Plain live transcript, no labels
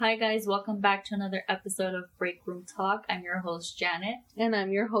Hi guys, welcome back to another episode of Break Room Talk. I'm your host Janet. And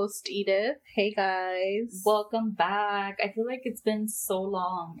I'm your host Edith. Hey guys. Welcome back. I feel like it's been so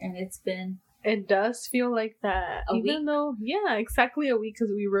long and it does feel like that. Even though, exactly a week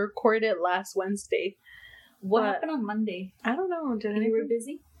because we recorded last Wednesday. What happened on Monday? I don't know. You were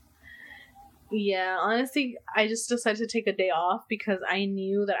busy? Yeah, honestly, I just decided to take a day off because I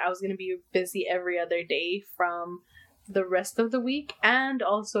knew that I was going to be busy every other day from the rest of the week, and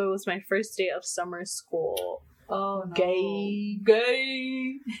also it was my first day of summer school. Oh no.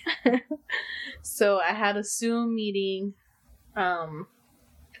 Gay. So I had a Zoom meeting, and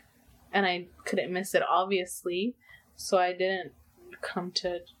I couldn't miss it, obviously, so I didn't come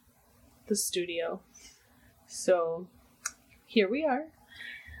to the studio. So here we are,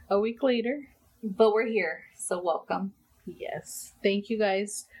 a week later. But we're here, so welcome. Yes. Thank you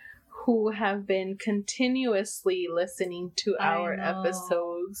guys who have been continuously listening to our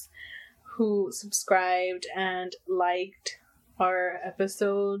episodes, who subscribed and liked our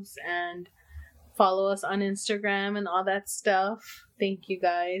episodes and follow us on Instagram and all that stuff. Thank you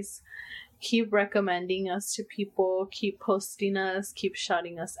guys. Keep recommending us to people, keep posting us, keep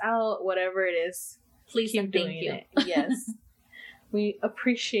shouting us out, whatever it is. Please keep and doing thank you. it. Yes. We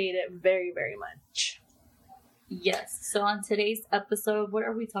appreciate it very, very much. Yes. So on today's episode, what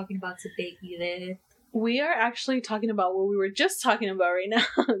are we talking about today, Edith? We are actually talking about what we were just talking about right now.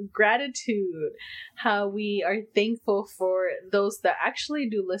 Gratitude. How we are thankful for those that actually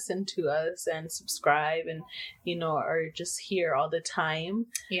do listen to us and subscribe and, are just here all the time.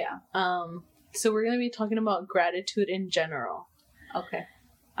 Yeah. So we're going to be talking about gratitude in general. Okay.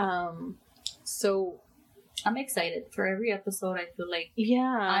 So I'm excited. For every episode, I feel like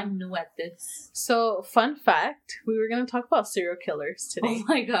I'm new at this. So, fun fact, we were going to talk about serial killers today. Oh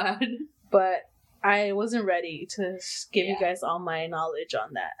my god. But I wasn't ready to give you guys all my knowledge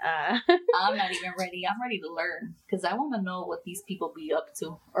on that. I'm not even ready. I'm ready to learn because I want to know what these people be up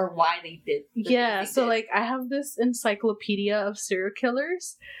to or why they did. I have this encyclopedia of serial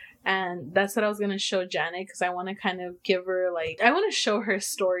killers. And that's what I was going to show Janet because I want to kind of give her, I want to show her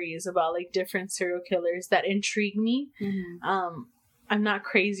stories about, different serial killers that intrigue me. Mm-hmm. I'm not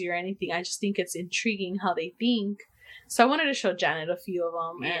crazy or anything. I just think it's intriguing how they think. So I wanted to show Janet a few of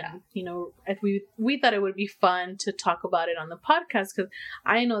them. Yeah. And, we thought it would be fun to talk about it on the podcast because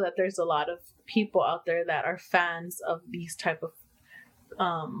I know that there's a lot of people out there that are fans of these type of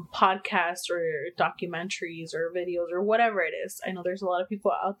podcasts or documentaries or videos or whatever it is. I know there's a lot of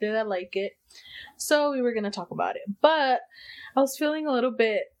people out there that like it, so we were going to talk about it, but I was feeling a little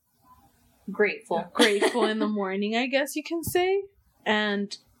bit grateful in the morning, I guess you can say,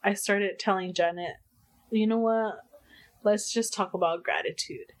 and I started telling Janet, you know what, let's just talk about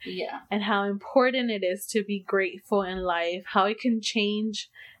gratitude. Yeah. And how important it is to be grateful in life, how it can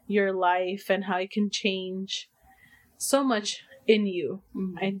change your life and how it can change so much in you.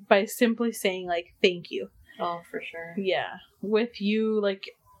 Mm-hmm. And by simply saying thank you. Oh, for sure. Yeah. With you,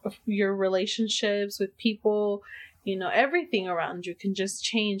 your relationships with people, everything around you can just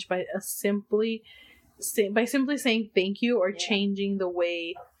change by simply saying thank you or changing the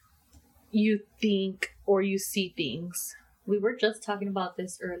way you think or you see things. We were just talking about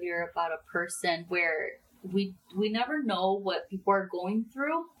this earlier about a person where we never know what people are going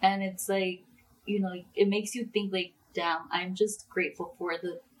through, and it's it makes you think damn, I'm just grateful for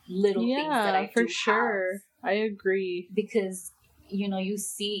the little things that I do for sure. Have. I agree. Because, you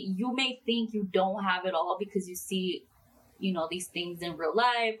may think you don't have it all because you see, these things in real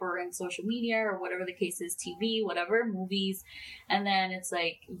life or in social media or whatever the case is, TV, whatever, movies. And then it's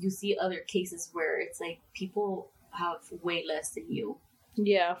you see other cases where it's people have way less than you.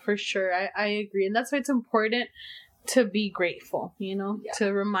 Yeah, for sure. I agree. And that's why it's important to be grateful,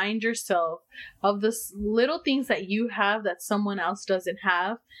 to remind yourself of the little things that you have that someone else doesn't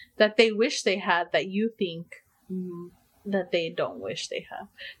have, that they wish they had, that you think that they don't wish they have.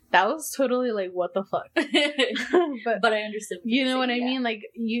 That was totally what the fuck. but I understand. You know what I mean?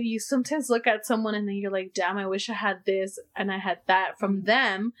 You sometimes look at someone and then you're like, damn, I wish I had this and I had that from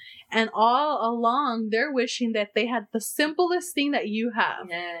them. And all along, they're wishing that they had the simplest thing that you have.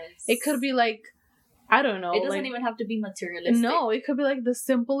 Yes. It could be I don't know. It doesn't even have to be materialistic. No, it could be the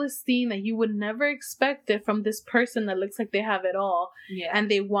simplest thing that you would never expect it from this person that looks like they have it all. Yeah.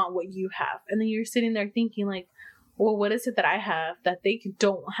 And they want what you have. And then you're sitting there thinking well, what is it that I have that they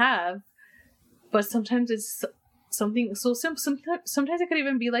don't have? But sometimes it's something so simple. Sometimes it could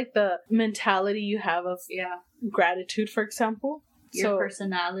even be the mentality you have of gratitude, for example. Your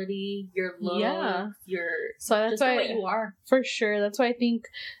personality, your look, your so that's just why, the way you are. For sure. That's why I think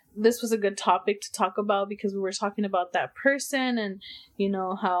this was a good topic to talk about because we were talking about that person and, you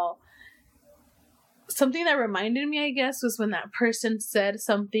know, how something that reminded me, I guess, was when that person said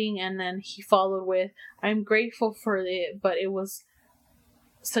something and then he followed with, I'm grateful for it, but it was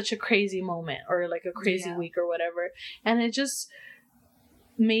such a crazy moment or like a crazy week or whatever. And it just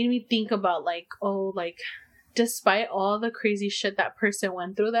made me think about like, oh, like despite all the crazy shit that person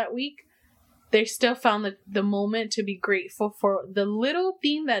went through that week, they still found the moment to be grateful for the little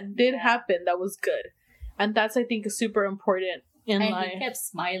thing that did happen that was good. And that's, I think, super important in life. And he kept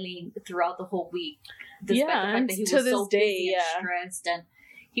smiling throughout the whole week. Despite the fact that he was so busy and stressed. And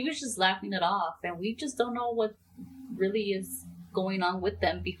he was just laughing it off. And we just don't know what really is going on with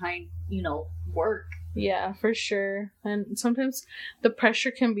them behind, you know, work. Yeah, for sure. And sometimes the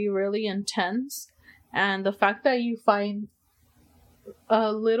pressure can be really intense. And the fact that you find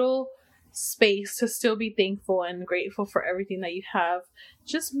a little space to still be thankful and grateful for everything that you have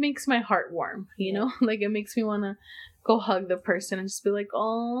just makes my heart warm, you know? Like, it makes me want to go hug the person and just be like,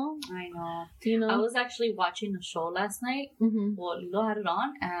 oh. I know. You know? I was actually watching a show last night. Mm-hmm. Well, Lilo had it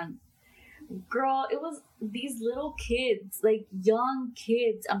on, and girl, it was these little kids, like young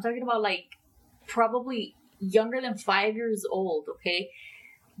kids. I'm talking about like probably younger than 5 years old, okay?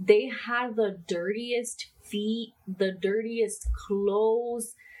 They had the dirtiest feet, the dirtiest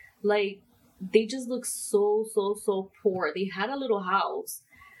clothes. Like, they just look so poor. They had a little house,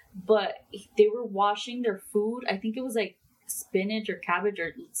 but they were washing their food. I think it was like spinach or cabbage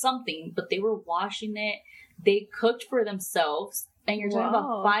or something, but they were washing it. They cooked for themselves. And you're talking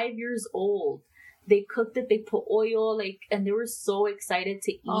about 5 years old. They cooked it, they put oil, like, and they were so excited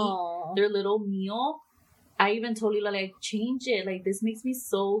to eat their little meal. I even told Lila, like, change it. Like, this makes me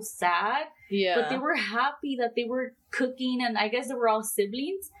so sad. Yeah. But they were happy that they were cooking, and I guess they were all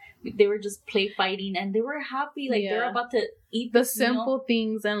siblings. They were just play fighting, and they were happy. Like, they're about to eat the simple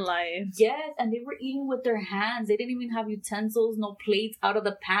things in life. Yes, and they were eating with their hands. They didn't even have utensils, no plates out of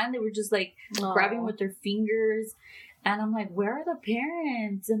the pan. They were just, like, grabbing with their fingers. And I'm like, where are the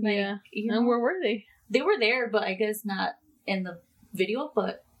parents? And like, you know, and where were they? They were there, but I guess not in the video.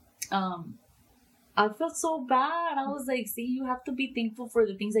 But I felt so bad. I was like, see, you have to be thankful for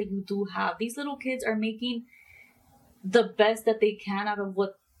the things that you do have. These little kids are making the best that they can out of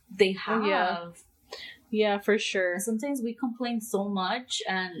what they have. Yeah, for sure. Sometimes we complain so much,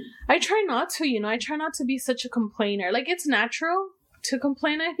 and I try not to, you know, I try not to be such a complainer. Like, it's natural to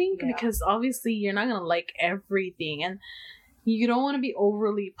complain, I think, because obviously you're not gonna like everything, and you don't want to be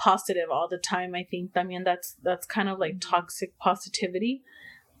overly positive all the time. I think, I mean, that's kind of like toxic positivity.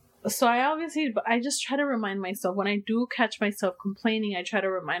 So I just try to remind myself when I do catch myself complaining, I try to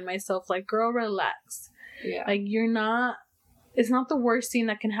remind myself, like, girl, relax. Like, it's not the worst thing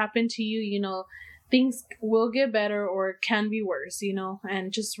that can happen to you, you know. Things will get better or can be worse, you know,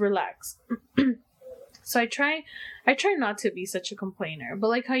 and just relax. So I try not to be such a complainer. But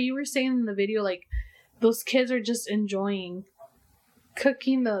like how you were saying in the video, like, those kids are just enjoying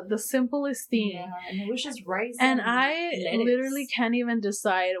cooking the simplest thing. Yeah, and it was just rice. And I literally can't even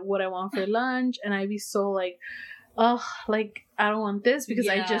decide what I want for lunch. And I'd be so like, oh, like, I don't want this because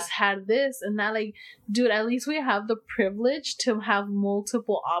I just had this and that. Like, dude, at least we have the privilege to have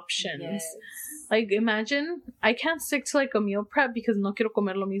multiple options. Yes. Like, imagine, I can't stick to like a meal prep because no quiero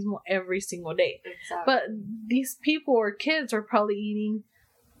comer lo mismo every single day. Exactly. But these people or kids are probably eating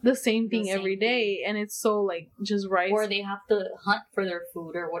the same thing every day, and it's so like just rice. Or they have to hunt for their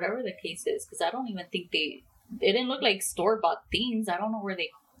food or whatever the case is, because I don't even think it didn't look like store-bought things. I don't know where they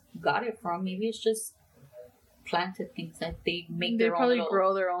got it from. Maybe it's just planted things that they make their own. They probably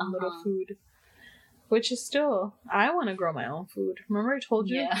grow their own little food. Which is still, I want to grow my own food. Remember I told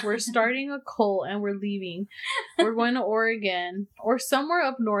you? Yeah. We're starting a cult and we're leaving. We're going to Oregon or somewhere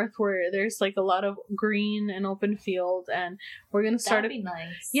up north where there's like a lot of green and open field, and we're going to start That'd be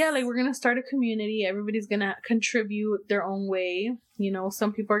nice. Yeah, like we're going to start a community. Everybody's going to contribute their own way. You know,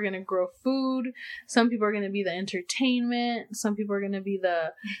 some people are going to grow food. Some people are going to be the entertainment. Some people are going to be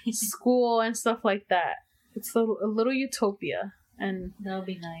the school and stuff like that. It's a little utopia. And that'll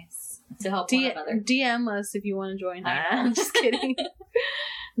be nice to help one another. DM us if you want to join. I'm just kidding.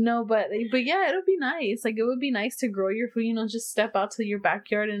 No, but yeah, it'll be nice. Like, it would be nice to grow your food. You know, just step out to your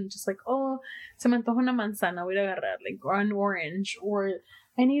backyard and just like, oh, se me antoja una manzana, voy a agarrar, like, or an orange, or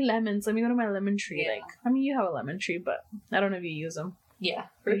I need lemons. Let me go to my lemon tree. Yeah. Like, I mean, you have a lemon tree, but I don't know if you use them. Yeah,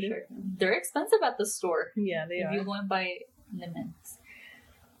 for sure. They're expensive at the store. Yeah, they are. If you go and buy lemons.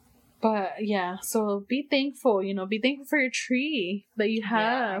 But yeah, so be thankful, be thankful for your tree that you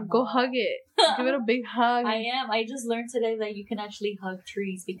have. Go hug it. Give it a big hug. I am. I just learned today that you can actually hug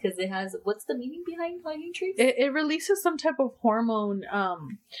trees because it has, what's the meaning behind hugging trees? It releases some type of hormone.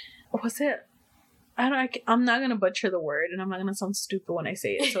 What's it? I'm not gonna butcher the word, and I'm not gonna sound stupid when I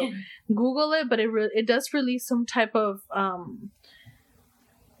say it. So Google it, but it does release some type of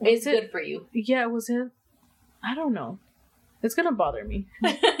It's good for you. Yeah, was it? I don't know. It's gonna bother me.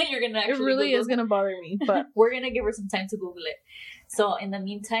 You're gonna actually. It really Google is gonna bother me, but we're gonna give her some time to Google it. So in the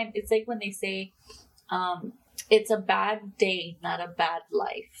meantime, it's like when they say, "It's a bad day, not a bad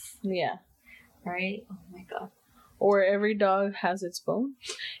life." Yeah. Right. Oh my god. Or every dog has its bone.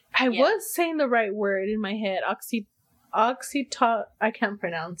 I was saying the right word in my head. Oxytocin. I can't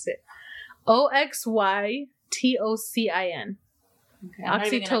pronounce it. Oxytocin. Okay, I'm not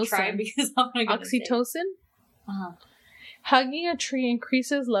even gonna try because I'm not gonna Oxytocin. say it. Hugging a tree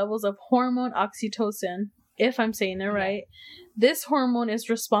increases levels of hormone oxytocin, if I'm saying it right. This hormone is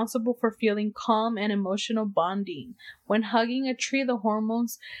responsible for feeling calm and emotional bonding. When hugging a tree, the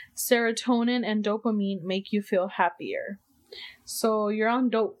hormones serotonin and dopamine make you feel happier. So you're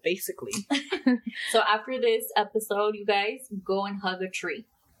on dope, basically. So after this episode, you guys go and hug a tree.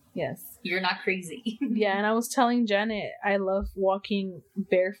 Yes. You're not crazy. Yeah, and I was telling Janet, I love walking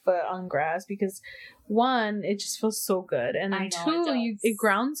barefoot on grass because, one, it just feels so good, and then two, it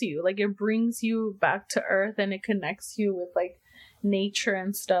grounds you. Like, it brings you back to earth, and it connects you with, like, nature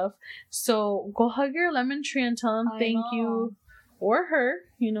and stuff. So go hug your lemon tree and tell him thank you, or her.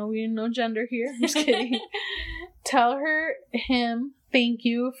 We no gender here. I'm just kidding. Tell him thank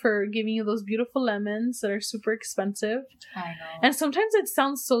you for giving you those beautiful lemons that are super expensive. I know. And sometimes it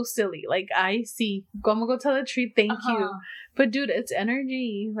sounds so silly. Like, I'm gonna go tell the tree thank you. But dude, it's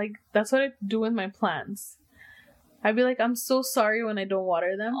energy. Like, that's what I do with my plants. I'd be like, I'm so sorry when I don't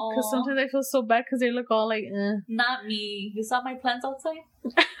water them. Because sometimes I feel so bad because they look all like, Not me. You saw my plants outside?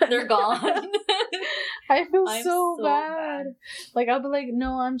 They're gone. I feel so bad. Like, I'll be like,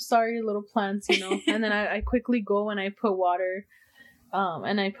 no, I'm sorry, little plants, And then I quickly go and I put water.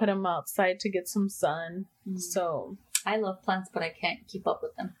 And I put them outside to get some sun. So I love plants, but I can't keep up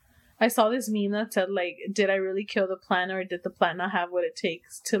with them. I saw this meme that said, like, did I really kill the plant, or did the plant not have what it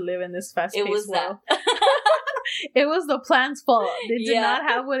takes to live in this fast-paced world? It was the plant's fault. They did not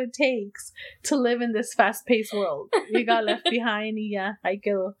have what it takes to live in this fast-paced world. We got left behind. Yeah, I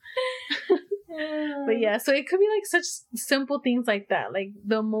kill. But yeah, so it could be like such simple things like that. Like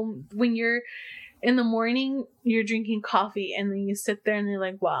the moment when you're in the morning, you're drinking coffee, and then you sit there and you're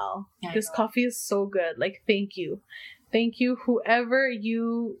like, wow, this coffee is so good. Like, thank you. Thank you, whoever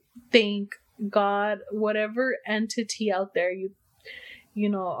you think, God, whatever entity out there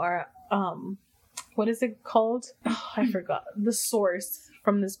are, what is it called? Oh, I forgot. The source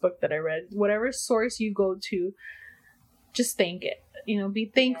from this book that I read. Whatever source you go to, just thank it. Be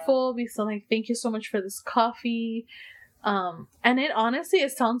thankful. Be so like, thank you so much for this coffee. And it honestly,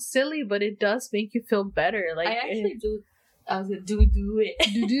 it sounds silly, but it does make you feel better. Like, I actually do. I was gonna do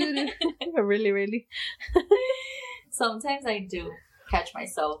it. Really, really. Sometimes I do catch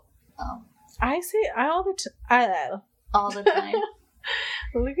myself. All the time.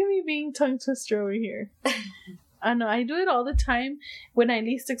 Look at me being tongue twister over here. I know, I do it all the time when I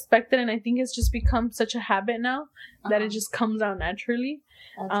least expect it, and I think it's just become such a habit now that it just comes out naturally.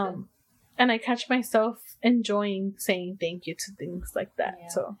 Good. And I catch myself enjoying saying thank you to things like that. Yeah.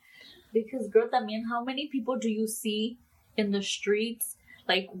 So, because girl, también, how many people do you see in the streets?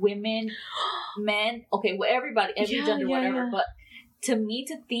 Like women, men, okay, well, everybody, every gender, whatever. But to me,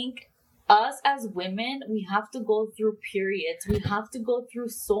 to think us as women, we have to go through periods. We have to go through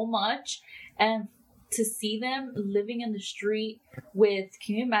so much, and to see them living in the street with,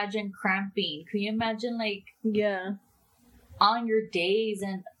 can you imagine cramping? Can you imagine on your days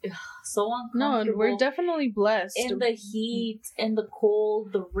and so uncomfortable? No, we're definitely blessed. In the heat, in the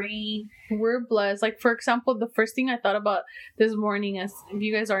cold, the rain. We're blessed. Like, for example, the first thing I thought about this morning, as if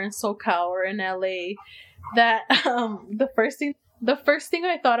you guys are in SoCal or in LA, that the first thing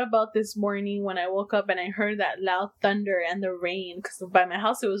I thought about this morning when I woke up and I heard that loud thunder and the rain, because by my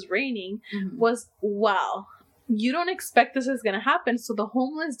house it was raining, was, wow, you don't expect this is going to happen. So the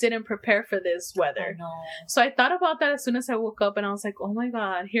homeless didn't prepare for this weather. So I thought about that as soon as I woke up, and I was like, oh my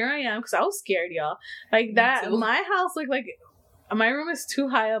God, here I am. Because I was scared, y'all. Like that, my house looked like, my room is too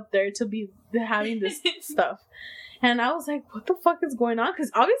high up there to be having this stuff. And I was like, what the fuck is going on?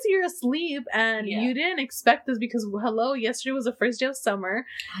 Because obviously you're asleep and you didn't expect this because, hello, yesterday was the first day of summer.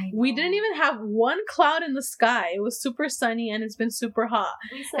 We didn't even have one cloud in the sky. It was super sunny and it's been super hot.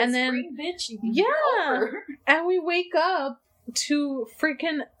 And then, spring, bitch, and we wake up to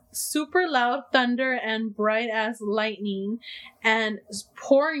freaking super loud thunder and bright ass lightning and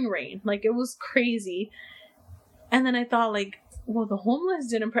pouring rain. Like, it was crazy. And then I thought, like, well, the homeless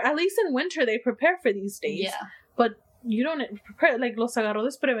didn't at least in winter they prepare for these days. Yeah. But you don't prepare, like, los agarró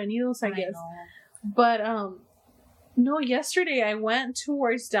desprevenidos, I guess. Know. But no, yesterday I went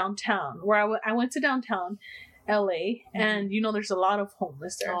towards downtown, where I went to downtown LA, and you know there's a lot of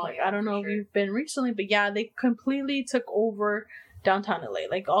homeless there. Like, I don't know if you've been recently, but yeah, they completely took over downtown LA,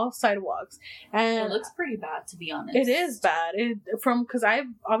 like all sidewalks, and it looks pretty bad, to be honest. It is bad. Because I've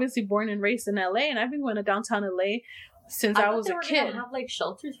obviously born and raised in LA, and I've been going to downtown LA since I was a kid. Gonna have like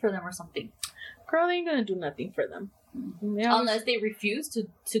shelters for them or something. Girl, they ain't gonna do nothing for them. Yeah, unless they refuse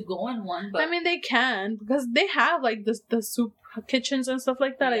to go in one. But I mean, they can, because they have like the soup kitchens and stuff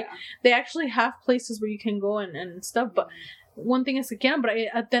like that. Yeah. Like, they actually have places where you can go and stuff. But one thing is, again, but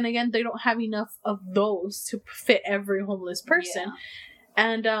then again, they don't have enough of those to fit every homeless person.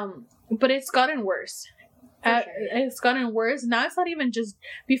 Yeah. And but it's gotten worse. Sure. It's gotten worse. Now it's not even just,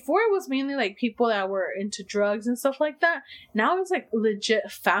 before it was mainly like people that were into drugs and stuff like that. Now it's like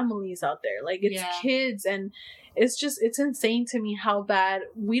legit families out there. Like, it's kids, and it's insane to me how bad.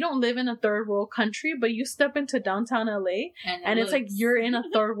 We don't live in a third world country, but you step into downtown LA and it's like you're in a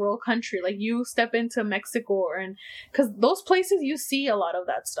third world country. Like, you step into Mexico, because those places you see a lot of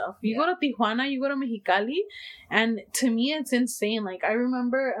that stuff. You go to Tijuana, you go to Mexicali, and to me it's insane. Like, I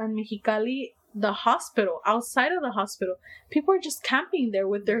remember in Mexicali, the hospital, outside of the hospital, people are just camping there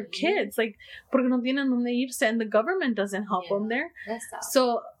with their kids, like, porque no tienen donde irse, and the government doesn't help them there.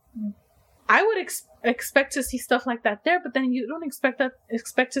 So I would expect to see stuff like that there, but then you don't expect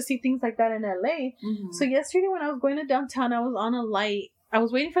to see things like that in LA. Mm-hmm. So yesterday when I was going to downtown, I was on a light. I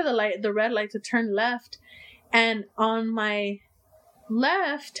was waiting for the red light to turn left, and on my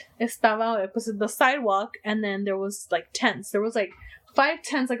left estaba pues the sidewalk, and then there was like tents. There was like 5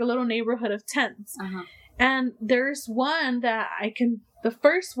 tents, like a little neighborhood of tents. Uh-huh. And there's one that the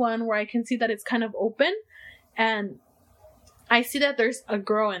first one where I can see that it's kind of open, and I see that there's a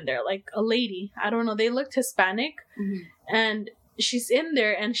girl in there, like a lady. I don't know. They looked Hispanic, and she's in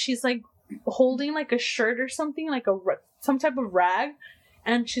there, and she's like holding like a shirt or something, like some type of rag,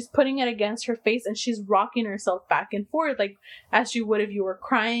 and she's putting it against her face, and she's rocking herself back and forth, like as you would if you were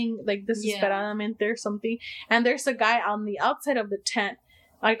crying, like desesperadamente or something. And there's a guy on the outside of the tent,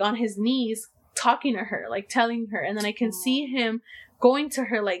 like on his knees, talking to her, like telling her, and then I can see him going to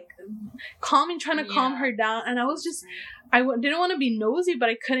her, like trying to calm her down. And I was just, didn't want to be nosy, but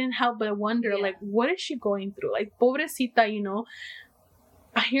I couldn't help but wonder, like, what is she going through? Like, pobrecita, you know.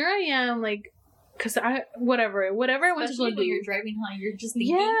 Here I am, like, because whatever I went to go do. You're driving home, you're just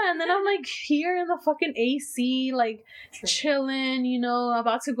thinking. Yeah, and then I'm like here in the fucking AC, like chilling, you know,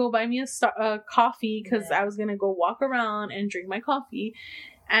 about to go buy me a coffee, because I was gonna go walk around and drink my coffee,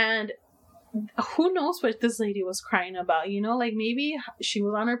 and who knows what this lady was crying about, you know, like maybe she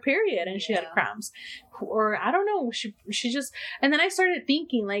was on her period and she had cramps, or I don't know, she just. And then I started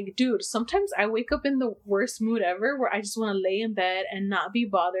thinking, like, dude, sometimes I wake up in the worst mood ever, where I just want to lay in bed and not be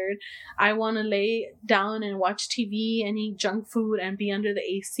bothered. I want to lay down and watch TV and eat junk food and be under the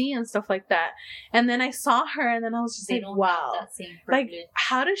AC and stuff like that. And then I saw her, and then I was just wow, like,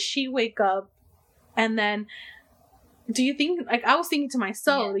 how does she wake up? And then, do you think, like, I was thinking to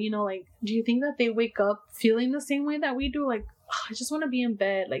myself, you know, like, do you think that they wake up feeling the same way that we do? Like, oh, I just want to be in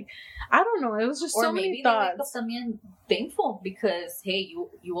bed. Like, I don't know. It was just so many thoughts. Or maybe they wake up también thankful because, hey,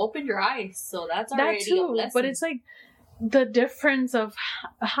 you opened your eyes. So that's already that too, a blessing. But it's like the difference of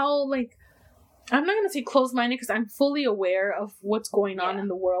how, like, I'm not going to say closed-minded, because I'm fully aware of what's going on in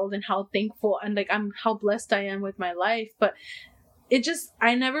the world and how thankful and, like, how blessed I am with my life. But it just,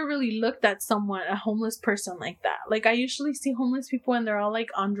 I never really looked at a homeless person like that. Like, I usually see homeless people and they're all like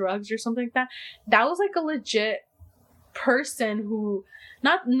on drugs or something like that. That was like a legit person who,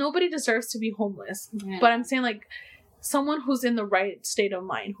 nobody deserves to be homeless. Yeah. But I'm saying, like, someone who's in the right state of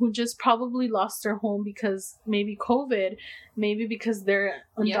mind, who just probably lost their home because maybe COVID, maybe because they're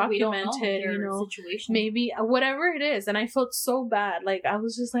undocumented, you know, situation. Maybe whatever it is. And I felt so bad. Like, I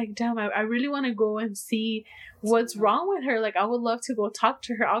was just like, damn, I really want to go and see what's wrong with her. Like, I would love to go talk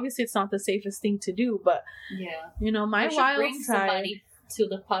to her. Obviously, it's not the safest thing to do, but you know, my wild side to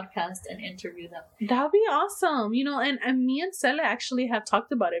the podcast and interview them. That would be awesome. You know, and me and Cele actually have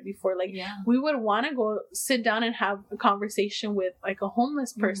talked about it before. Like, we would want to go sit down and have a conversation with, like, a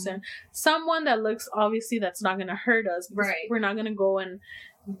homeless person. Someone that looks, obviously, that's not going to hurt us. Right. We're not going to go and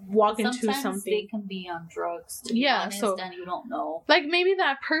walk into something. They can be on drugs, to be honest, so, and you don't know. Like, maybe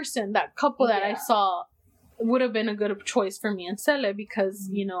that couple that I saw would have been a good choice for me and Cele, because,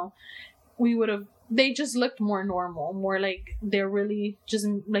 you know, we would have they just looked more normal, more like they're really just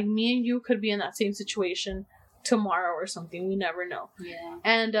like me and you could be in that same situation tomorrow or something. We never know. Yeah.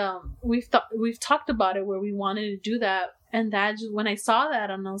 And we've talked about it where we wanted to do that, and that just, when I saw that,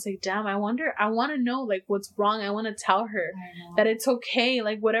 and I was like, damn, I want to know like what's wrong. I want to tell her that it's okay,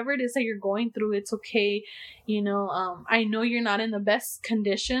 like whatever it is that you're going through, it's okay. You know, I know you're not in the best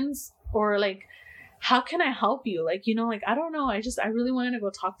conditions, or like, how can I help you? Like, you know, like, I don't know. I really wanted to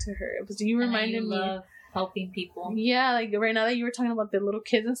go talk to her. It was, you reminded me. Love helping people. Yeah, like right now that you were talking about the little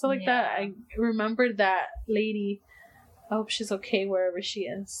kids and stuff like that, I remembered that lady. I hope she's okay wherever she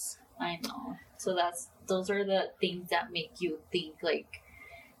is. I know. So those are the things that make you think like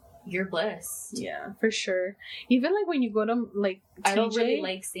you're blessed. Yeah, for sure. Even like when you go to like TJ, I don't really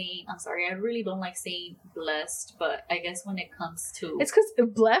like saying, I'm sorry, I really don't like saying blessed, but I guess when it comes to, it's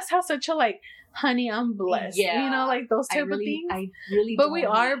because blessed has such a like, honey, I'm blessed. Yeah, you know, like those type of things. I really but we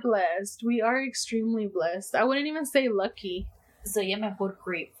are blessed. We are extremely blessed. I wouldn't even say lucky. So yeah, mejor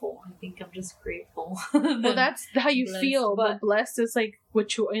grateful. I think I'm just grateful. Well, that's how you blessed, feel. But blessed is like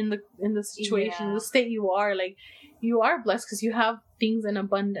what you in the situation, the state you are. Like, you are blessed because you have things in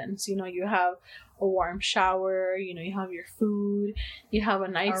abundance. You know, you have a warm shower. You know, you have your food. You have a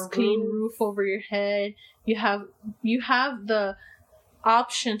nice clean roof over your head. You have the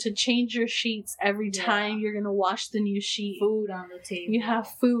option to change your sheets every time you're gonna wash the new sheet. Food on the table. You have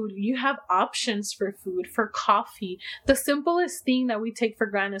food. You have options for food, for coffee. The simplest thing that we take for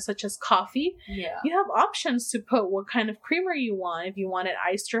granted, such as coffee, you have options to put what kind of creamer you want. If you want it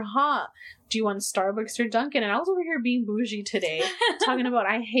iced or hot. Do you want Starbucks or Dunkin'? And I was over here being bougie today, talking about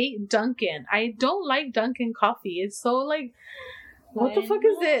I hate Dunkin'. I don't like Dunkin' coffee. It's so like, what the fuck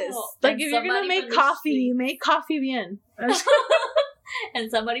is this? Like, if you're gonna make coffee, you make coffee bien.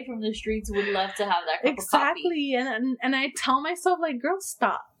 And somebody from the streets would love to have that cup of coffee. And I tell myself, like, girl,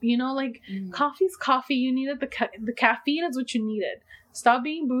 stop. You know, like, coffee's coffee. You needed the caffeine is what you needed. Stop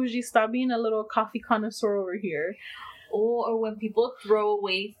being bougie. Stop being a little coffee connoisseur over here. Or when people throw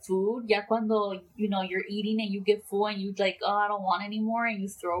away food, ya cuando, you know, you're eating and you get full and you like, oh, I don't want anymore, and you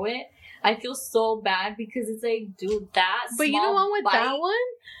throw it. I feel so bad because it's like, dude, that But you know what, with that one?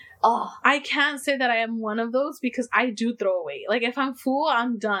 Oh, I can't say that I am one of those because I do throw away. Like, if I'm full,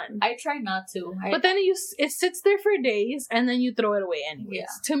 I'm done. I try not to. But then it sits there for days and then you throw it away anyways. Yeah.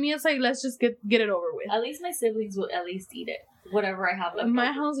 To me, it's like, let's just get it over with. At least my siblings will at least eat it. Whatever I have left.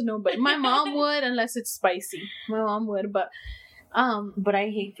 My house, nobody. My mom would, unless it's spicy. My mom would, but I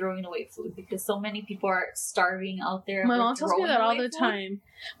hate throwing away food because so many people are starving out there. My mom tells me that all the time.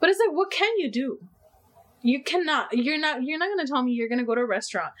 But it's like, what can you do? You cannot. You're not going to tell me you're going to go to a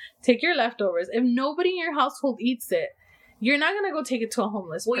restaurant, take your leftovers. If nobody in your household eats it, you're not going to go take it to a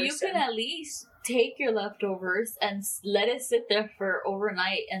homeless person. Well, you can at least take your leftovers and let it sit there for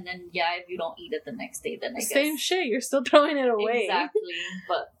overnight. And then, if you don't eat it the next day, then I guess. Same shit. You're still throwing it away. Exactly.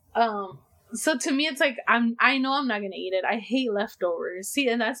 But, so to me, it's like, I know I'm not going to eat it. I hate leftovers. See,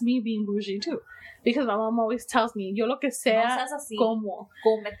 and that's me being bougie too. Because my mom always tells me, yo lo que sea, como.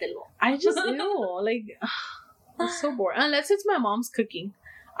 Cómetelo. I just, like, I'm so bored. Unless it's my mom's cooking.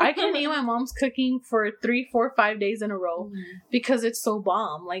 I can eat my mom's cooking for 3, 4, 5 days in a row because it's so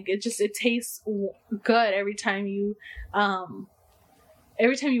bomb. Like, it tastes good every time you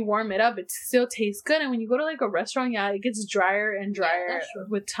warm it up. It still tastes good. And when you go to like a restaurant, it gets drier and drier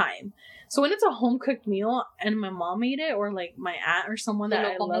with time. So when it's a home cooked meal and my mom made it, or like my aunt or someone that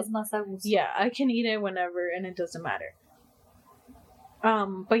I love, I can eat it whenever and it doesn't matter.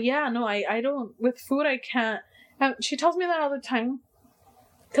 But I don't, with food I can't. She tells me that all the time.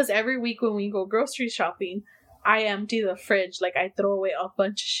 Because every week when we go grocery shopping, I empty the fridge. Like, I throw away a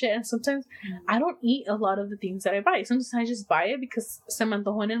bunch of shit. And sometimes I don't eat a lot of the things that I buy. Sometimes I just buy it because se me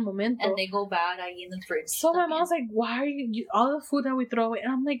antojó en el momento. And they go bad ahí in the fridge. So my mom's like, why are you all the food that we throw away?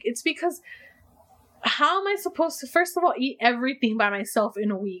 And I'm like, it's because how am I supposed to, first of all, eat everything by myself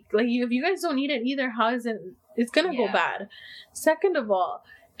in a week? Like, if you guys don't eat it either, how is it? It's going to go bad. Second of all,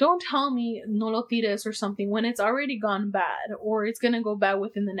 don't tell me no lo tires or something when it's already gone bad, or it's going to go bad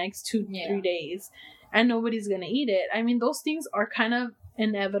within the next 2-3 days and nobody's going to eat it. I mean, those things are kind of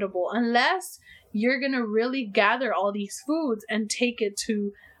inevitable unless you're going to really gather all these foods and take it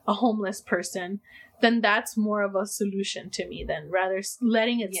to a homeless person. Then that's more of a solution to me than rather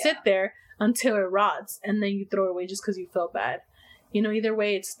letting it sit there until it rots and then you throw it away just because you feel bad. You know, either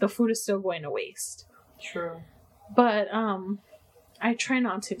way, the food is still going to waste. True. But, I try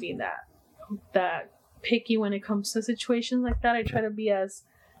not to be that picky when it comes to situations like that. I try to be as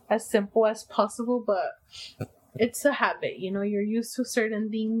simple as possible, but it's a habit, you know, you're used to certain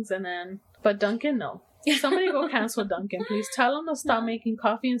things but Dunkin', no. Somebody go cancel Dunkin', please. Tell them to stop making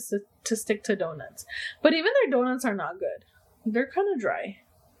coffee and to stick to donuts. But even their donuts are not good. They're kind of dry.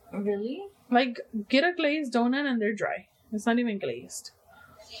 Really? Like, get a glazed donut and they're dry. It's not even glazed.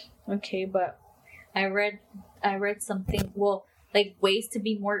 Okay, but I read something, well, like ways to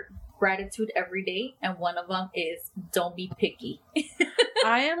be more gratitude every day, and one of them is don't be picky.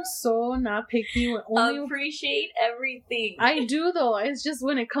 I am so not picky. Appreciate everything. I do though. It's just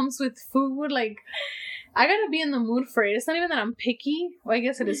when it comes with food, like I gotta be in the mood for it. It's not even that I'm picky. Well, I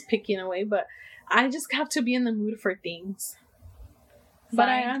guess it is picky in a way, but I just have to be in the mood for things. But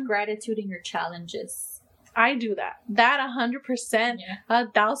I am gratitude in your challenges. I do that. That 100%,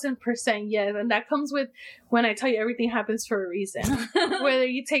 1,000%, yes. And that comes with when I tell you everything happens for a reason. Whether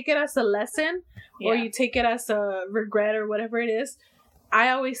you take it as a lesson or you take it as a regret or whatever it is,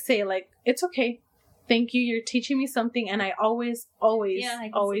 I always say, like, it's okay. Thank you. You're teaching me something. And I always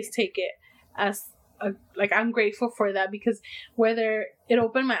take it as like, I'm grateful for that, because whether it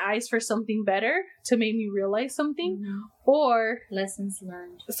opened my eyes for something better to make me realize something, or lessons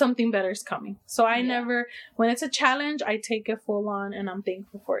learned, something better is coming. So I never, when it's a challenge, I take it full on and I'm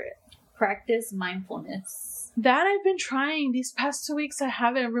thankful for it. Practice mindfulness. That I've been trying these past 2 weeks. I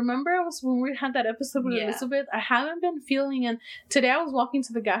haven't. Remember, when we had that episode with Elizabeth, I haven't been feeling. And today I was walking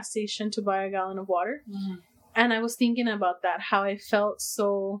to the gas station to buy a gallon of water, and I was thinking about that, how I felt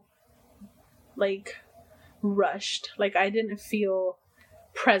so like rushed, like I didn't feel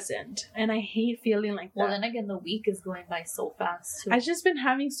present, and I hate feeling like that. Well, then again, the week is going by so fast too. I've just been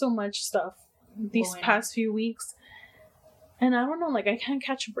having so much stuff these past few weeks, and I don't know, like I can't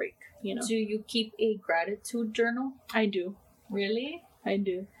catch a break, you know. Do you keep a gratitude journal? I do. Really? I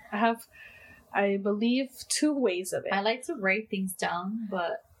do. I have, I believe, 2 ways of it. I like to write things down,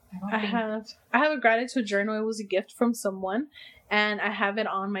 but I have a gratitude journal. It was a gift from someone, and I have it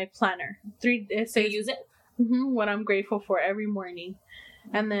on my planner. It says, you use it? What I'm grateful for every morning,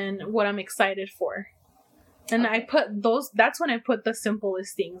 and then what I'm excited for. And I put those, that's when I put the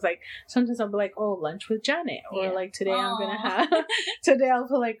simplest things. Like sometimes I'll be like, oh, lunch with Janet, or like today I'm gonna have today I'll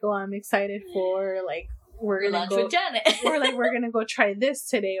put like, oh, I'm excited for like we're gonna lunch with Janet. Or like we're gonna go try this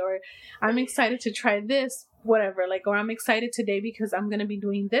today, or I'm excited to try this, whatever, like, or I'm excited today because I'm gonna be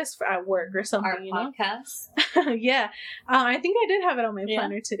doing this at work or something. Our podcast. Yeah. I think I did have it on my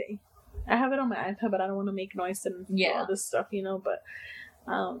planner today. I have it on my iPad, but I don't want to make noise and all this stuff, you know.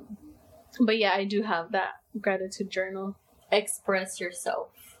 But yeah, I do have that gratitude journal. Express yourself.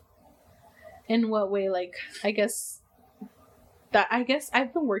 In what way? Like, I guess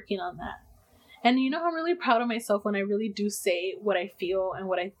I've been working on that. And you know, I'm really proud of myself when I really do say what I feel and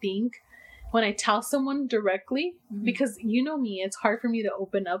what I think. When I tell someone directly, because you know me, it's hard for me to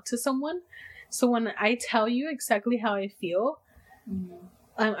open up to someone. So when I tell you exactly how I feel,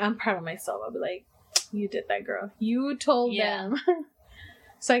 I'm proud of myself. I'll be like, you did that, girl. You told them.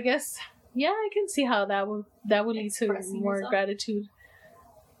 So I guess, I can see how that would lead to more gratitude.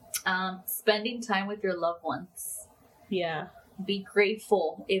 Spending time with your loved ones. Yeah. Be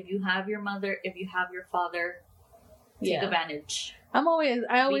grateful. If you have your mother, if you have your father, take advantage. I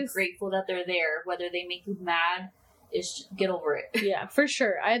always be grateful that they're there. Whether they make you mad, get over it. Yeah, for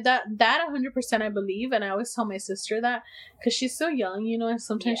sure. That 100% I believe, and I always tell my sister that, because she's so young, you know, and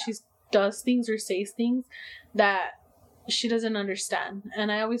sometimes she does things or says things that she doesn't understand.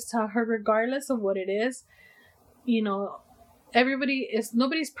 And I always tell her, regardless of what it is, you know,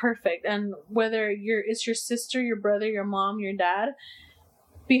 nobody's perfect, and whether it's your sister, your brother, your mom, your dad,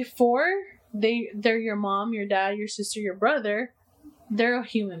 before they're your mom, your dad, your sister, your brother, they're a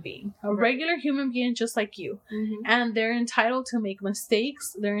human being, a regular human being just like you. And they're entitled to make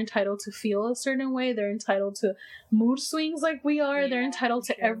mistakes. They're entitled to feel a certain way. They're entitled to mood swings like we are. They're entitled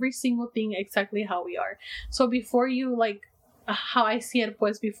to every single thing exactly how we are. So before you, like, how I see it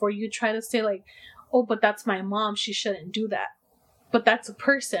was, before you try to say like, oh, but that's my mom, she shouldn't do that. But that's a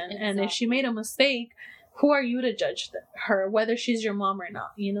person. Exactly. And if she made a mistake, who are you to judge her, whether she's your mom or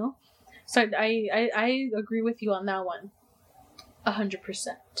not, you know? So I agree with you on that one. 100%.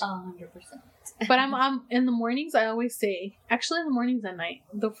 100%. But I'm in the mornings, I always say, actually in the mornings and night,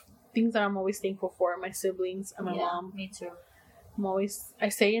 the things that I'm always thankful for are my siblings and my mom. Me too. I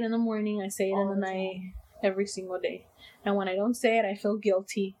say it in the morning, I say it in the night, every single day. And when I don't say it, I feel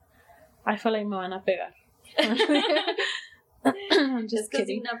guilty. I feel like me van a pegar. I'm just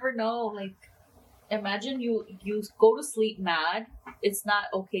kidding. You never know. Like, imagine you go to sleep mad. It's not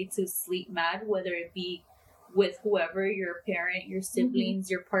okay to sleep mad, whether it be with whoever, your parent, your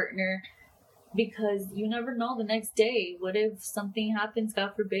siblings, your partner, because you never know the next day. What if something happens,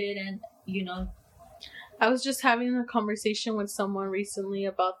 God forbid, and you know. I was just having a conversation with someone recently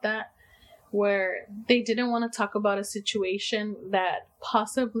about that, where they didn't want to talk about a situation that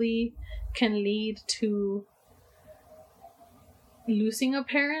possibly can lead to losing a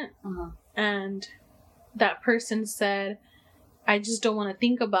parent. And that person said, I just don't want to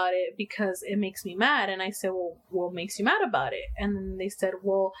think about it because it makes me mad. And I said, well, what makes you mad about it? And then they said,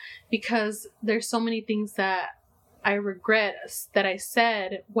 well, because there's so many things that I regret that I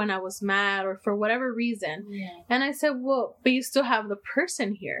said when I was mad or for whatever reason. Yeah. And I said, well, but you still have the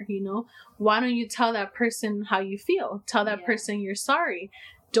person here, you know? Why don't you tell that person how you feel? Tell that person you're sorry.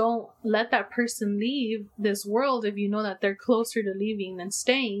 Don't let that person leave this world if you know that they're closer to leaving than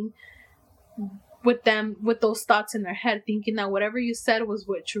staying with them, with those thoughts in their head, thinking that whatever you said was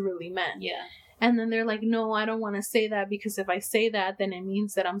what you really meant. Yeah. And then they're like, no, I don't want to say that because if I say that, then it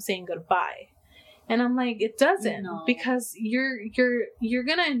means that I'm saying goodbye. And I'm like, it doesn't, because you're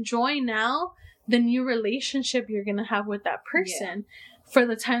gonna enjoy now the new relationship you're gonna have with that person for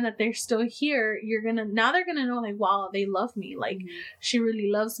the time that they're still here. Now they're gonna know, like, wow, they love me, like she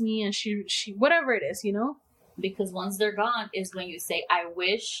really loves me, and she whatever it is, you know. Because once they're gone is when you say, I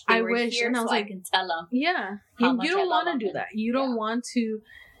wish they were here, and I was like, I can tell them. Yeah. And you don't want to do that. You don't want to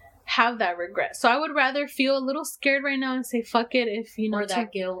have that regret. So I would rather feel a little scared right now and say, fuck it, if, you know. Or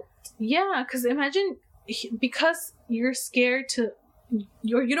that guilt. Yeah, because imagine, because you're scared to,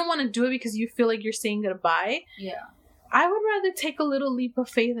 or you don't want to do it because you feel like you're saying goodbye. Yeah. I would rather take a little leap of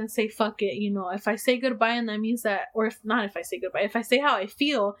faith and say, fuck it, you know, if I say goodbye and that means that, or if I say how I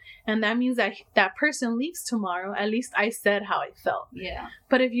feel and that means that that person leaves tomorrow, at least I said how I felt. Yeah.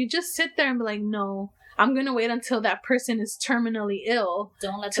 But if you just sit there and be like, no, I'm going to wait until that person is terminally ill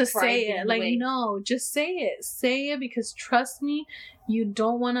to say it. Like, no, just say it. Say it, because trust me, you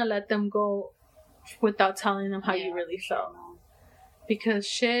don't want to let them go without telling them how you really felt. Because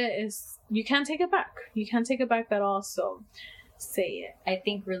shit is, you can't take it back. You can't take it back at all. So say it. I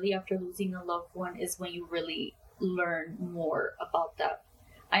think really after losing a loved one is when you really learn more about that.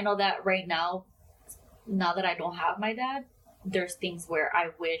 I know that right now that I don't have my dad, there's things where I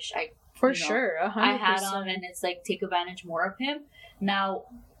wish I, for sure, 100%. I had him, and it's like take advantage more of him. Now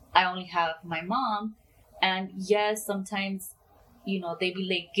I only have my mom, and yes, sometimes, you know, they be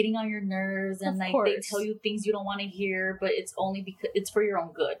like getting on your nerves, and like they tell you things you don't want to hear, but it's only because it's for your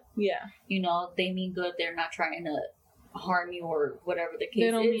own good. Yeah. You know, they mean good. They're not trying to harm you or whatever the case is.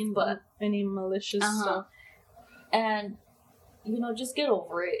 They don't mean but any malicious stuff. And, you know, just get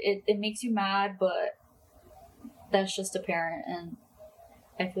over it. It makes you mad, but that's just a parent. And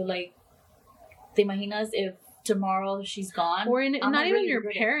I feel like, te imaginas if tomorrow she's gone, or not even your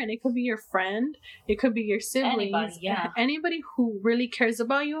parent, it could be your friend, it could be your siblings, anybody who really cares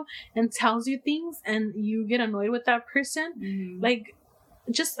about you and tells you things and you get annoyed with that person. Like,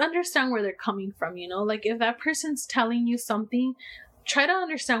 just understand where they're coming from, you know. Like, if that person's telling you something, try to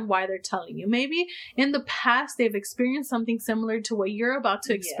understand why they're telling you. Maybe in the past they've experienced something similar to what you're about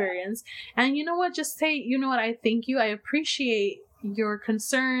to experience, and you know what, just say, you know what, I thank you, I appreciate your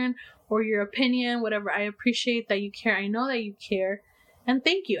concern or your opinion, whatever. I appreciate that you care. I know that you care. And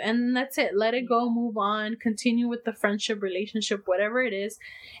thank you. And that's it. Let it go. Move on. Continue with the friendship, relationship, whatever it is.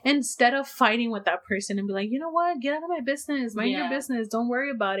 Instead of fighting with that person and be like, you know what? Get out of my business. Mind your business. Don't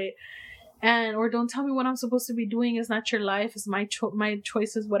worry about it. Or don't tell me what I'm supposed to be doing. It's not your life. It's my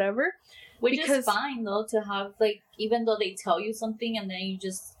choices, whatever. Which is fine, though, to have, like, even though they tell you something and then you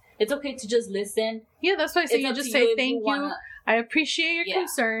just... It's okay to just listen. Yeah, that's why I say you just say thank you. I appreciate your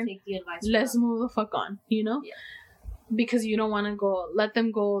concern. Take the advice. Let's move the fuck on, you know? Yeah. Because you don't want to let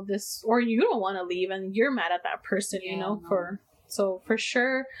them go or you don't want to leave and you're mad at that person, you know? So for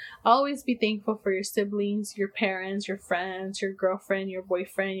sure, always be thankful for your siblings, your parents, your friends, your girlfriend, your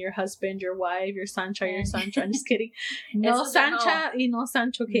boyfriend, your husband, your wife, your Sancha, I'm just kidding. No Sancha y no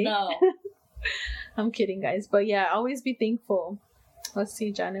Sancho, okay? No. I'm kidding, guys. But yeah, always be thankful. Let's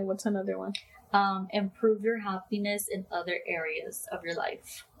see, Janet, what's another one? Improve your happiness in other areas of your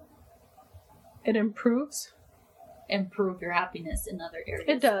life. It improves? Improve your happiness in other areas.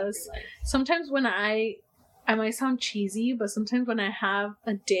 It does. Of your life. Sometimes when I might sound cheesy, but sometimes when I have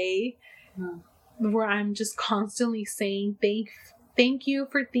a day where I'm just constantly saying thank you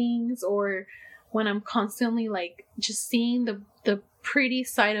for things, or when I'm constantly like just seeing the pretty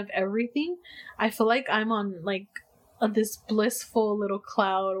side of everything, I feel like I'm on like this blissful little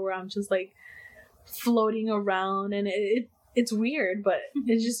cloud where I'm just like floating around, and it's weird, but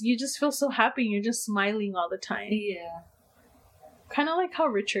it's just, you just feel so happy and you're just smiling all the time. Yeah. Kind of like how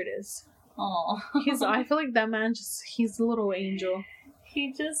Richard is. Oh. I feel like that man he's a little angel.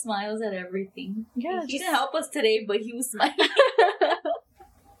 He just smiles at everything. Yeah. He didn't help us today, but he was smiling.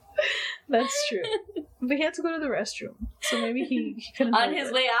 That's true. But he had to go to the restroom. So maybe he couldn't. On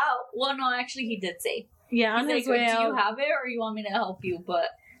his way out. Well, no, actually, he did say. Yeah, on his way out. Do you have it or you want me to help you? But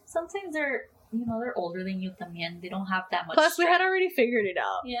sometimes they're older than you también. They don't have that much Plus, strength. we had already figured it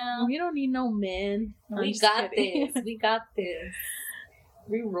out. Yeah. We don't need no men. We got this. We got this.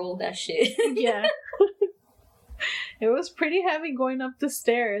 We rolled that shit. Yeah. It was pretty heavy going up the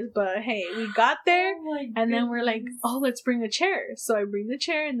stairs, but hey, we got there. And then we're like, oh, let's bring a chair. So I bring the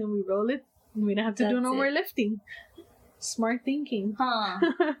chair and then we roll it. And we don't have to do no more lifting. Smart thinking. Huh.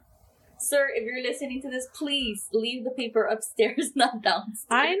 Sir, if you're listening to this, please leave the paper upstairs, not downstairs.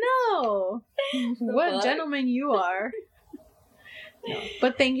 I know. What gentleman you are. No.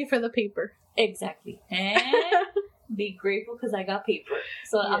 But thank you for the paper. Exactly. And be grateful because I got paper.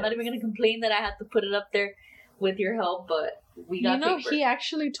 So yes. I'm not even going to complain that I had to put it up there with your help, but we got paper. He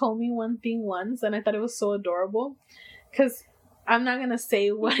actually told me one thing once, and I thought it was so adorable. Because I'm not going to say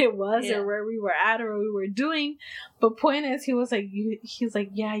what it was or where we were at or what we were doing. But point is, he was like,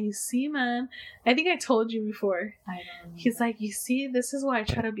 yeah, you see, man. I think I told you before. I don't know. He's like, you see, this is why I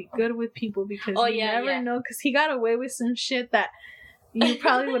try to be good with people because you never know. Because he got away with some shit that you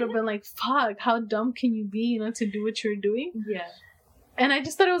probably would have been like, fuck, how dumb can you be, to do what you're doing? Yeah. And I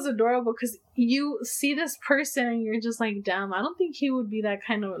just thought it was adorable because you see this person and you're just like, damn, I don't think he would be that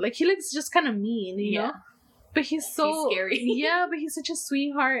kind of, like, he looks just kind of mean, you know? But he's scary. Yeah, but he's such a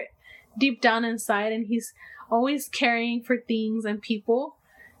sweetheart deep down inside, and he's always caring for things and people,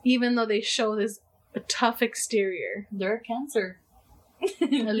 even though they show this tough exterior. They're a Cancer.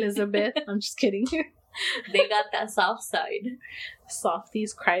 Elizabeth. I'm just kidding. They got that soft side.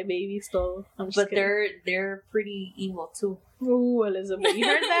 Softies, crybabies, though. But they're pretty evil too. Ooh, Elizabeth. You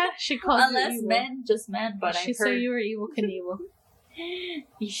heard that? She called Unless you evil. Just men, but she said you were evil Knievel.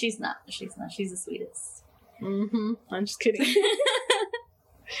 She's not. She's the sweetest. Mm-hmm. I'm just kidding.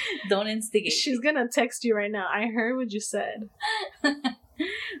 Don't instigate. She's gonna text you right now. I heard what you said.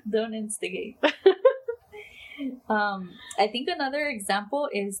 Don't instigate. I think another example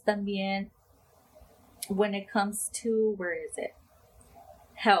is también when it comes to, where is it?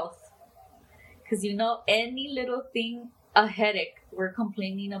 Health. Because any little thing, a headache. We're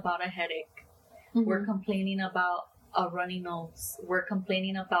complaining about a headache. Mm-hmm. We're complaining about a runny nose. We're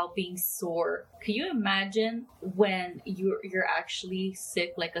complaining about being sore. Can you imagine when you're actually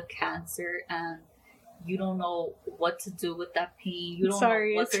sick, like a cancer, and you don't know what to do with that pain? You don't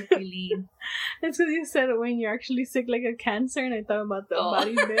know what they're feeling. It's because you said when you're actually sick, like a cancer, and I thought about the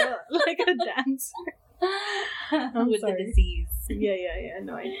body build like a dancer. With the disease. Yeah.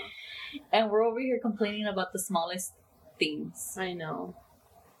 No, I know. And we're over here complaining about the smallest things. I know.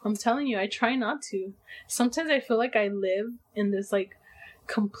 I'm telling you, I try not to. Sometimes I feel like I live in this, like,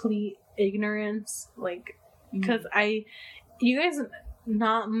 complete ignorance. Like, because you guys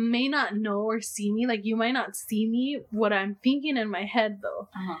may not know or see me. Like, you might not see me, what I'm thinking in my head, though.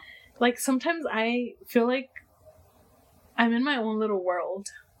 Uh-huh. Like, sometimes I feel like I'm in my own little world.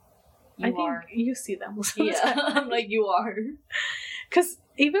 I think you see that most of the time. I'm like, you are. Because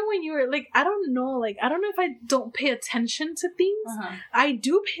even when you were, like, I don't know if I don't pay attention to things. Uh-huh. I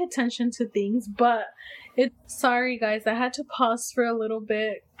do pay attention to things, but sorry, guys, I had to pause for a little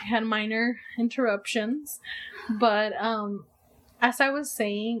bit. I had minor interruptions. But as I was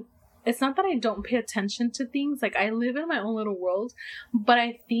saying, it's not that I don't pay attention to things. Like, I live in my own little world. But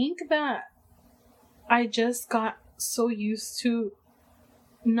I think that I just got so used to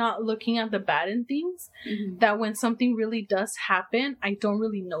not looking at the bad in things, that when something really does happen, I don't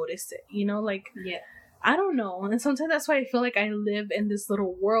really notice it, I don't know. And sometimes that's why I feel like I live in this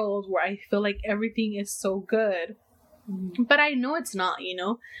little world where I feel like everything is so good, but I know it's not.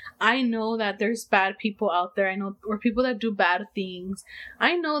 I know that there's bad people out there. I know, or people that do bad things.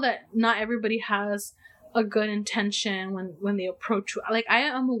 I know that not everybody has a good intention when they approach you. Like, I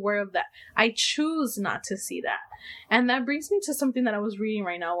am aware of that. I choose not to see that. And that brings me to something that I was reading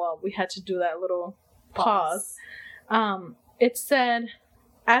right now while we had to do that little pause. It said,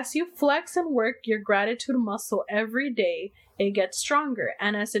 as you flex and work your gratitude muscle every day, it gets stronger.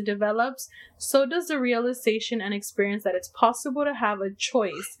 And as it develops, so does the realization and experience that it's possible to have a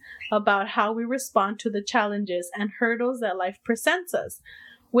choice about how we respond to the challenges and hurdles that life presents us,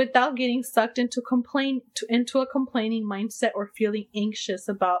 without getting sucked into a complaining mindset or feeling anxious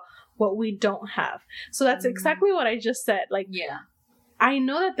about what we don't have. So that's exactly what I just said. Like, I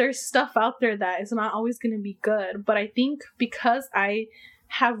know that there's stuff out there that is not always going to be good, but I think because I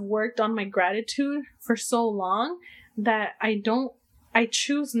have worked on my gratitude for so long that I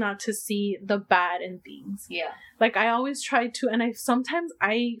choose not to see the bad in things. Yeah. Like, I always try to, and sometimes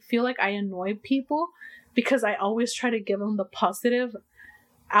I feel like I annoy people because I always try to give them the positive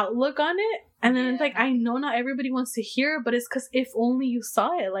outlook on it. And then Yeah. it's like, I know not everybody wants to hear it, but it's because if only you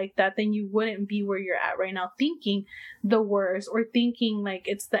saw it like that, then you wouldn't be where you're at right now, thinking the worst or thinking like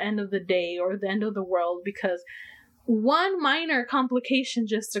it's the end of the day or the end of the world because one minor complication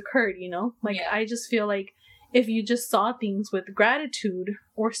just occurred, you know? Like, Yeah. I just feel like if you just saw things with gratitude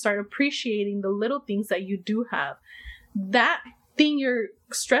or start appreciating the little things that you do have, that thing you're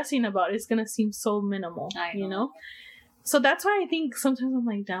stressing about is going to seem so minimal, you know? So that's why I think sometimes I'm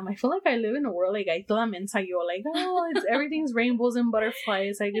like, damn, I feel like I live in a world like I toda mensa yo, like, oh, it's everything's rainbows and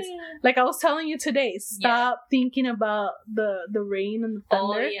butterflies. Like it's like I was telling you today, stop thinking about the rain and the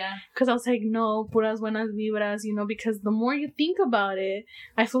thunder. Because I was like, no, puras buenas vibras, you know, because the more you think about it,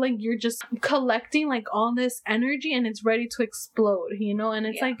 I feel like you're just collecting like all this energy and it's ready to explode, you know, and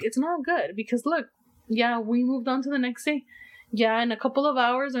it's like it's not good because look, we moved on to the next day. Yeah, in a couple of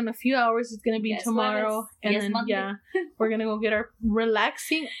hours, in a few hours, it's going to be tomorrow. And then, Monday. We're going to go get our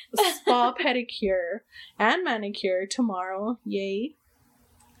relaxing spa pedicure and manicure tomorrow. Yay.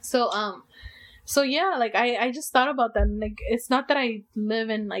 So yeah, like, I just thought about that. And, like, it's not that I live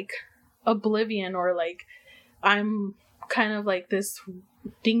in, like, oblivion or, like, I'm kind of, like, this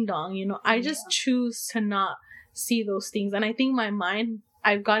ding-dong, you know. I just choose to not see those things. And I think my mind...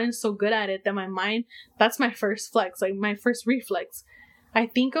 I've gotten so good at it that my mind, that's my first flex, like my first reflex. I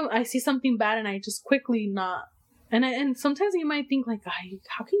see something bad and I just quickly not. And sometimes you might think like,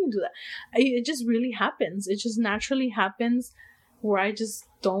 how can you do that? It just really happens. It just naturally happens where I just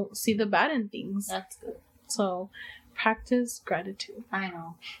don't see the bad in things. That's good. So practice gratitude. I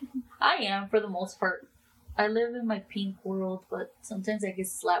know. I am for the most part. I live in my pink world, but sometimes I get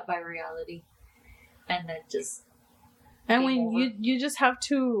slapped by reality. And that just... And when you just have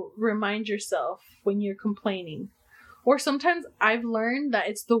to remind yourself when you're complaining. Or sometimes I've learned that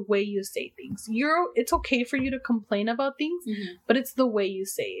it's the way you say things. It's okay for you to complain about things, but it's the way you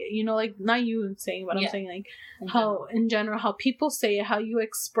say it. You know, like, not you saying, but I'm saying, like, in general, how people say it, how you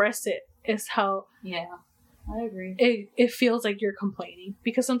express it is how... Yeah, I agree. It feels like you're complaining.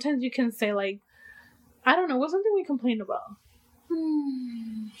 Because sometimes you can say, like, I don't know, what's something we complain about?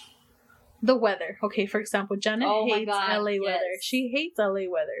 The weather. Okay, for example, Janet hates LA weather. She hates LA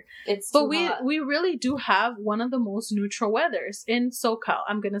weather. But we really do have one of the most neutral weathers in SoCal.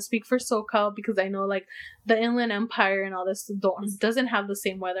 I'm going to speak for SoCal because I know like the Inland Empire and all this doesn't have the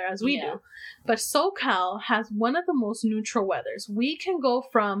same weather as we do. But SoCal has one of the most neutral weathers. We can go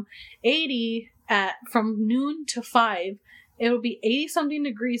from 80 from noon to 5. It'll be 80 something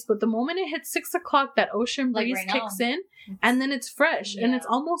degrees, but the moment it hits 6 o'clock, that ocean breeze kicks in, and then it's fresh and it's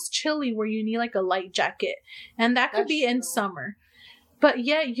almost chilly where you need like a light jacket, and that could be in summer. But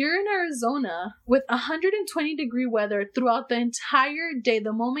yet you're in Arizona with 120 degree weather throughout the entire day.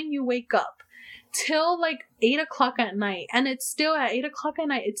 The moment you wake up till like 8 o'clock at night, and it's still at 8 o'clock at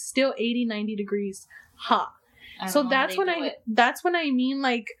night, it's still 80, 90 degrees hot. So that's when I mean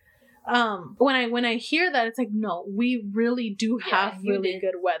like. When I hear that, it's like, no, we really do have really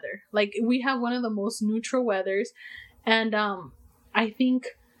good weather. Like, we have one of the most neutral weathers. And, I think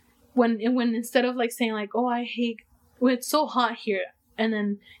when instead of like saying like, oh, I hate, well, it's so hot here. And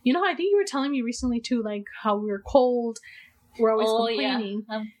then, you know, I think you were telling me recently too, like how we're cold. We're always complaining.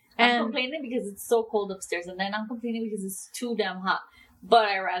 Yeah. I'm complaining because it's so cold upstairs. And then I'm complaining because it's too damn hot. But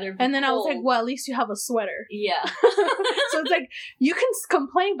I rather be And then cold. I was like, well, at least you have a sweater. Yeah. So it's like, you can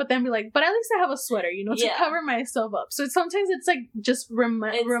complain, but then be like, but at least I have a sweater, you know, to cover myself up. So sometimes it's like, just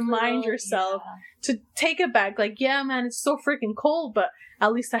remind yourself to take it back. Like, yeah, man, it's so freaking cold, but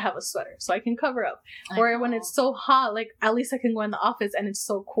at least I have a sweater, so I can cover up. Or when it's so hot, like, at least I can go in the office and it's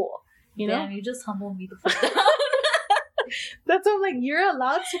so cool. You know? Damn, you just humbled me the fuck down. That's what I'm like, you're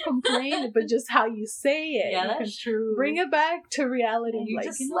allowed to complain, but just how you say it. Yeah, that's true. Bring it back to reality. And you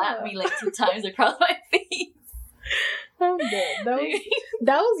just slapped me like 2 times across my face. I'm dead.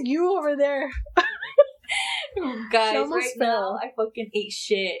 That was you over there. Guys, right now, I fucking ate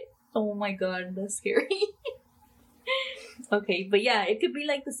shit. Oh my god, that's scary. Okay, but yeah, it could be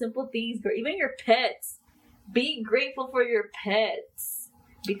like the simple things, or even your pets. Be grateful for your pets.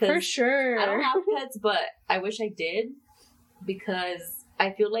 Because for sure. I don't have pets, but I wish I did. Because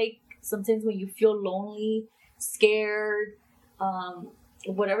I feel like sometimes when you feel lonely, scared,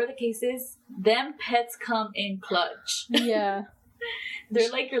 whatever the case is, them pets come in clutch. Yeah.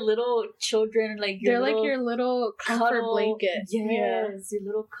 They're like your little children, like they're like your little comfort blanket. Yes, your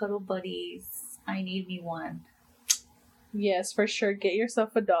little cuddle buddies. I need me one. Yes, for sure. Get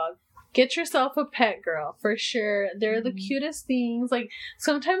yourself a dog. Get yourself a pet, girl, for sure. They're the cutest things. Like,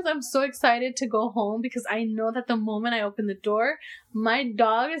 sometimes I'm so excited to go home because I know that the moment I open the door, my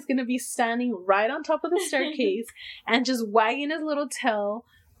dog is going to be standing right on top of the staircase and just wagging his little tail,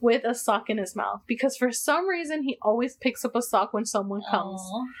 with a sock in his mouth because for some reason he always picks up a sock when someone comes.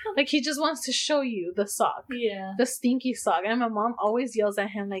 Aww. Like he just wants to show you the sock. Yeah. The stinky sock. And my mom always yells at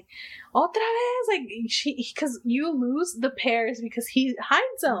him like, otra vez, like because you lose the pairs because he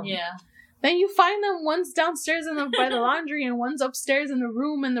hides them. Yeah. Then you find them, one's downstairs by the laundry and one's upstairs in the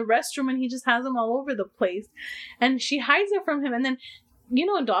room and the restroom, and he just has them all over the place. And she hides it from him. And then, you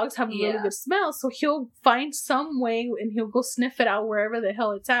know, dogs have a really good smell, so he'll find some way and he'll go sniff it out wherever the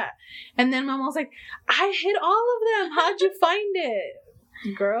hell it's at. And then my mom's like, I hid all of them. How'd you find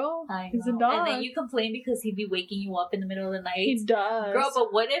it? Girl, he's a dog. And then you complain because he'd be waking you up in the middle of the night. He does. Girl,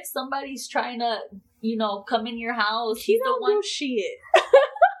 but what if somebody's trying to, you know, come in your house? He don't do shit.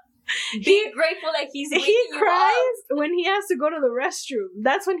 Be grateful that he's waking he you cries up. when he has to go to the restroom.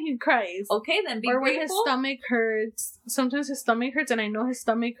 That's when he cries. Okay, then be or grateful. When his stomach hurts. Sometimes his stomach hurts, and I know his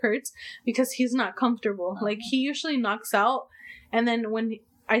stomach hurts because he's not comfortable. Like, he usually knocks out, and then when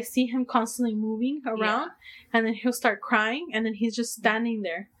I see him constantly moving around, and then he'll start crying, and then he's just standing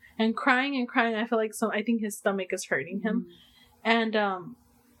there and crying and crying. I feel like I think his stomach is hurting him. And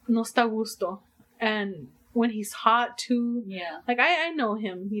no está gusto. And when he's hot too. Yeah. Like I know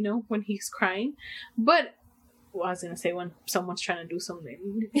him, you know, when he's crying. But I was gonna say when someone's trying to do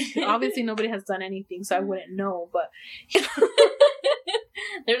something. Obviously nobody has done anything, so I wouldn't know, but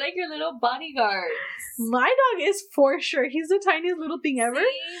they're like your little bodyguards. My dog is for sure. He's the tiniest little thing ever.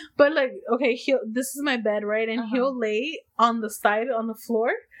 See? But like, okay, this is my bed, right? And he'll lay on the side on the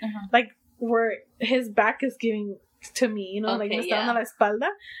floor, like where his back is giving to me, you know, like me está dando la espalda,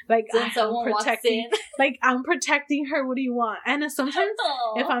 like I'm protecting, like I'm protecting her. What do you want? And sometimes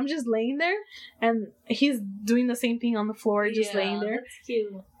if I'm just laying there and he's doing the same thing on the floor, just laying there, that's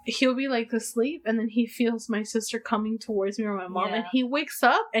cute. He'll be like asleep, and then he feels my sister coming towards me or my mom, and he wakes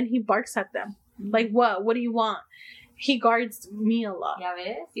up and he barks at them, like what do you want? He guards me a lot. Yeah,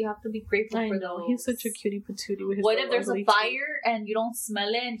 ves? You have to be grateful for those. He's such a cutie patootie with his. What if there's a fire and you don't smell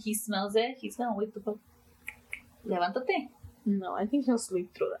it and he smells it? He's gonna wake the fuck. Levántate. No, I think he'll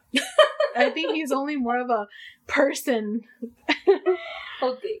sleep through that. I think he's only more of a person.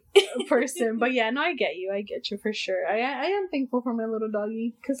 Person. But yeah, no, I get you for sure. I am thankful for my little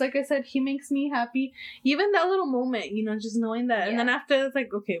doggy. Because like I said, he makes me happy. Even that little moment, you know, just knowing that. And then after, it's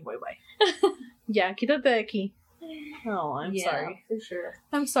like, okay, bye. Yeah, quítate de aquí. Oh, I'm sorry. For sure.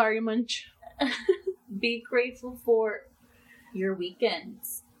 I'm sorry, Munch. Be grateful for your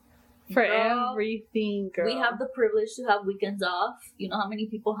weekends. For everything, girl. We have the privilege to have weekends off. You know how many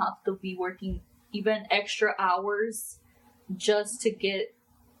people have to be working even extra hours just to get,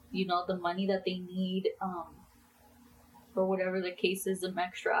 you know, the money that they need, or whatever the case is, them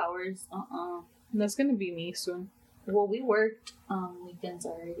extra hours. That's gonna be me soon. Well, we worked weekends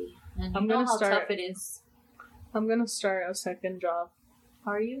already, and you know how tough it is. I'm gonna start a second job.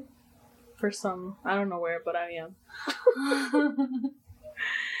 Are you? For some, I don't know where, but I am.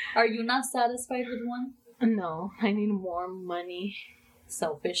 Are you not satisfied with one? No, I need more money.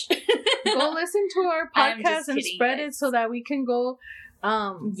 Selfish. Go listen to our podcast and spread it so that we can go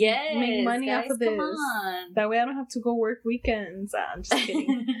make money off of this. Come on. That way I don't have to go work weekends. I'm just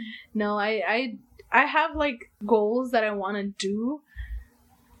kidding. No, I have like goals that I want to do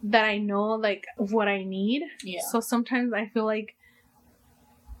that I know like what I need. Yeah. So sometimes I feel like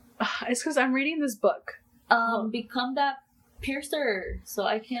it's because I'm reading this book. Become that piercer so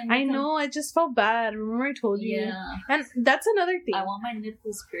I can. I know. I just felt bad. Remember I told you? Yeah. And that's another thing. I want my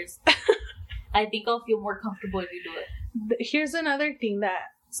nipples pierced. I think I'll feel more comfortable if you do it. Here's another thing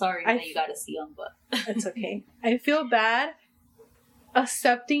that. Sorry that you gotta see them, but it's okay. I feel bad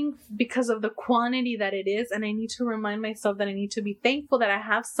accepting because of the quantity that it is, and I need to remind myself that I need to be thankful that I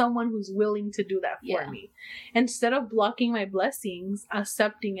have someone who's willing to do that for me instead of blocking my blessings,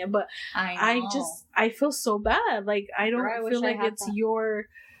 accepting it. But I feel so bad. Like I don't feel like it's your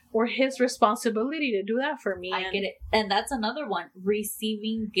or his responsibility to do that for me. I get it. And that's another one,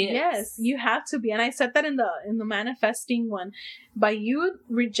 receiving gifts. Yes, you have to be. And I said that in the manifesting one. By you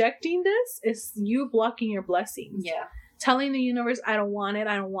rejecting this is you blocking your blessings. Yeah. Telling the universe, I don't want it,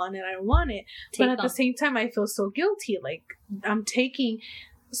 I don't want it, I don't want it. But at the same time, I feel so guilty. Like, I'm taking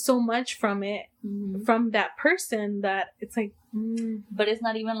so much from it, from that person, that it's like... But it's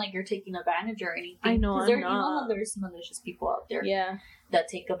not even like you're taking advantage or anything. I know, you know how there's malicious people out there that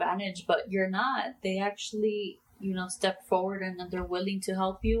take advantage, but you're not. They actually, you know, step forward and then they're willing to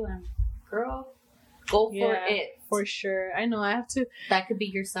help you. And girl, go for it. For sure. I know, I have to... That could be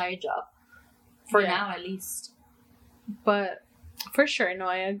your side job. For now, at least. But for sure, no,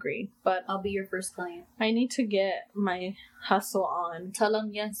 I agree. But I'll be your first client. I need to get my hustle on. Tell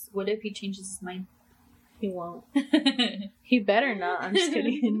him yes. What if he changes his mind? He won't. He better not. I'm just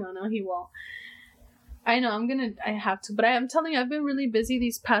kidding. No, he won't. I know, I have to, but I'm telling you, I've been really busy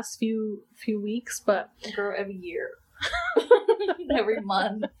these past few weeks, but... Girl, every year. Every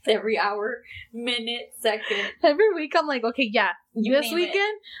month, every hour, minute, second. Every week, I'm like, okay, yeah, this weekend,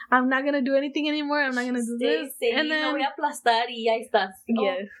 it. I'm not gonna do anything anymore. I'm not gonna do this. And then... me voy a aplastar y ya estás.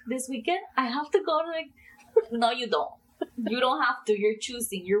 Yes. This weekend, I have to go to like... No, you don't. You don't have to. You're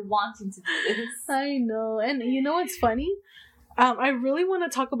choosing. You're wanting to do this. I know. And you know what's funny? I really want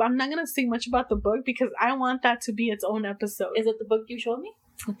to talk about... I'm not going to say much about the book because I want that to be its own episode. Is it the book you showed me?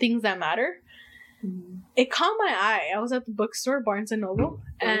 Things That Matter. Mm-hmm. It caught my eye. I was at the bookstore, Barnes & Noble.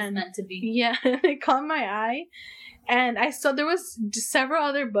 It was meant to be. Yeah, it caught my eye. And I saw there was several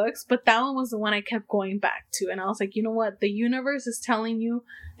other books, but that one was the one I kept going back to. And I was like, you know what? The universe is telling you,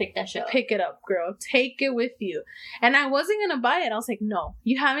 pick that shit up. Pick it up, girl. Take it with you. And I wasn't going to buy it. I was like, no,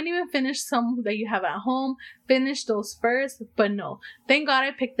 you haven't even finished some that you have at home. Finish those first. But no, thank God I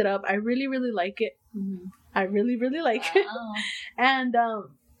picked it up. I really, really like it. Mm-hmm. I really, really like it. And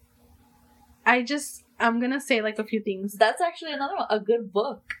I'm going to say like a few things. That's actually another one. A good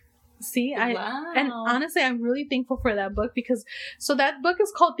book. See, and honestly, I'm really thankful for that book because that book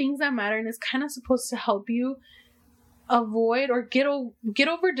is called Things That Matter, and it's kind of supposed to help you avoid or get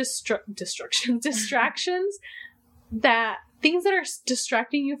over distractions that things that are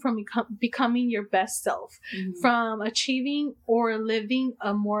distracting you from becoming your best self, mm-hmm. from achieving or living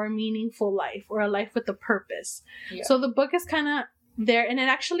a more meaningful life or a life with a purpose. Yeah. So the book is kind of there, and it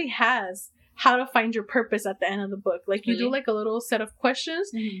actually has how to find your purpose at the end of the book. Like you do like a little set of questions,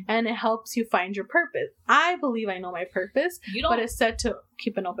 mm-hmm. and it helps you find your purpose. I believe I know my purpose, but it's said to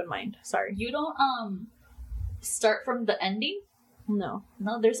keep an open mind. Sorry. You don't start from the ending? No,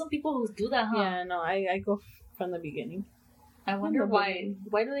 there's some people who do that, huh? Yeah, no, I go from the beginning. I wonder why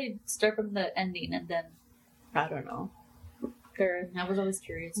do they start from the ending and then... I don't know. I was always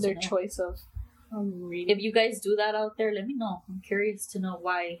curious their choice of reading. If you guys do that out there, let me know. I'm curious to know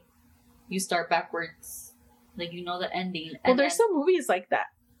why you start backwards, like the ending. Well, there's some movies like that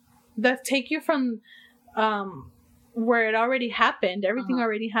take you from where it already happened, everything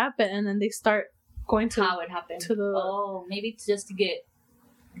already happened, and then they start going to how it happened. Maybe it's just to get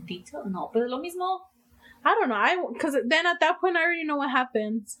detail. No, pero lo mismo. I don't know. Because then at that point I already know what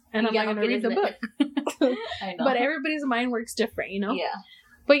happens, and I'm not gonna read the book. I know. But everybody's mind works different, Yeah.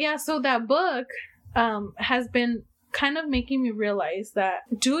 But yeah, so that book has been kind of making me realize that,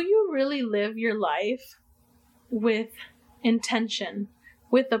 do you really live your life with intention,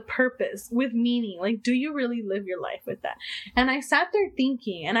 with a purpose, with meaning? Like, do you really live your life with that? And I sat there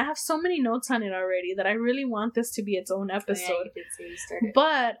thinking, and I have so many notes on it already that I really want this to be its own episode. Yeah, you did say you started.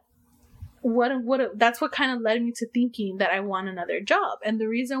 But that's what kind of led me to thinking that I want another job. And the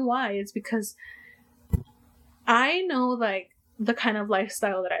reason why is because I know like the kind of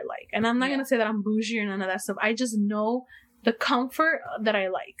lifestyle that I like. And I'm not going to say that I'm bougie or none of that stuff. I just know the comfort that I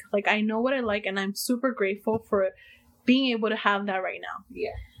like. Like, I know what I like, and I'm super grateful for being able to have that right now.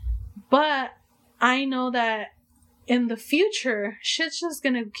 Yeah. But I know that in the future, shit's just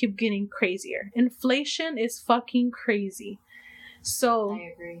going to keep getting crazier. Inflation is fucking crazy. So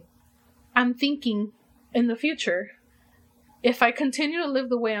I agree. I'm thinking in the future, if I continue to live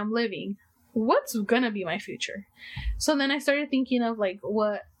the way I'm living, what's gonna be my future? So then I started thinking of like,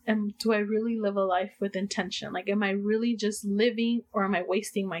 do I really live a life with intention? Like, am I really just living, or am I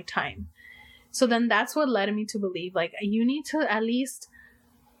wasting my time? So then that's what led me to believe like you need to at least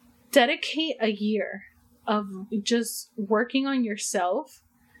dedicate a year of just working on yourself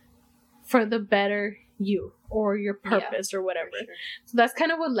for the better you or your purpose or whatever. Sure. So that's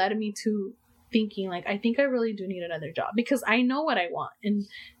kind of what led me to thinking like, I think I really do need another job, because I know what I want. And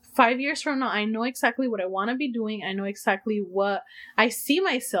 5 years from now, I know exactly what I want to be doing. I know exactly what I see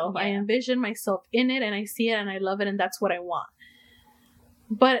myself. Yeah. I envision myself in it, and I see it, and I love it, and that's what I want.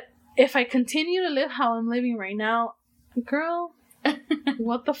 But if I continue to live how I'm living right now, girl,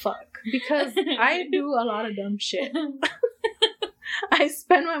 what the fuck? Because I do a lot of dumb shit. I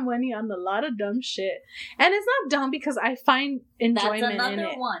spend my money on a lot of dumb shit. And it's not dumb because I find enjoyment in it. That's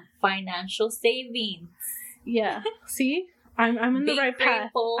another one. Financial savings. Yeah. See? I'm in the right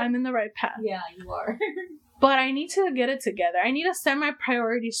path. I'm in the right path. Yeah, you are. But I need to get it together. I need to set my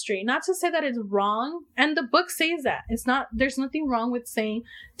priorities straight. Not to say that it's wrong. And the book says that. There's nothing wrong with saying,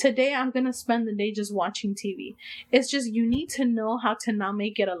 today I'm going to spend the day just watching TV. It's just, you need to know how to not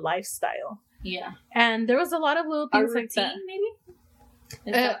make it a lifestyle. Yeah. And there was a lot of little things like that. Maybe?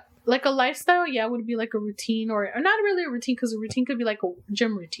 like a lifestyle, yeah, would be like a routine, or not really a routine, because a routine could be like a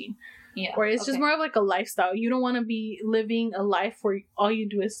gym routine. Yeah. Or it's just more of like a lifestyle. You don't want to be living a life where all you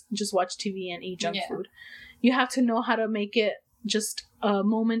do is just watch TV and eat junk food. You have to know how to make it just a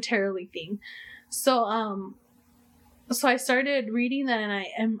momentarily thing. So so I started reading that,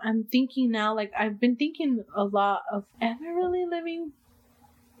 and I'm thinking now, like, I've been thinking a lot of, am I really living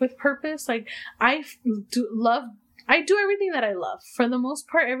with purpose? Like, I do everything that I love. For the most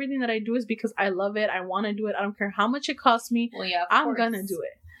part, everything that I do is because I love it. I want to do it. I don't care how much it costs me. Well, yeah, I'm gonna do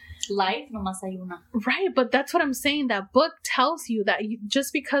it. Life nomás hay una. Right, but that's what I'm saying. That book tells you that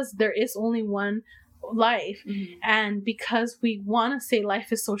just because there is only one life, and because we want to say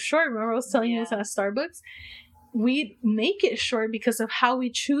life is so short, remember I was telling you this at Starbucks, we make it short because of how we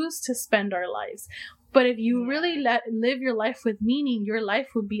choose to spend our lives. But if you really live your life with meaning, your life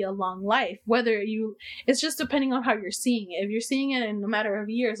would be a long life. It's just depending on how you're seeing it. If you're seeing it in a matter of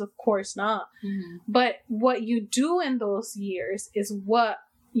years, of course not. But what you do in those years is what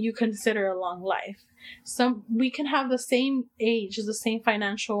you consider a long life. We can have the same age, the same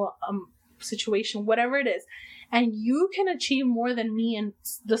financial situation, whatever it is, and you can achieve more than me in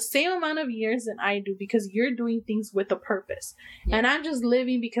the same amount of years than I do, because you're doing things with a purpose. And I'm just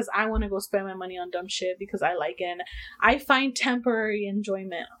living because I want to go spend my money on dumb shit because I like it, and I find temporary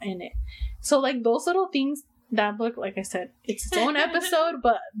enjoyment in it. So like those little things, that book, like I said, it's its own episode,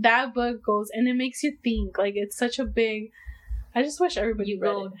 but that book goes, and it makes you think. Like, it's such a big, I just wish everybody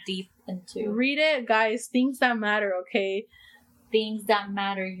read it. Deep into. Read it, guys. Things that matter, okay? Things that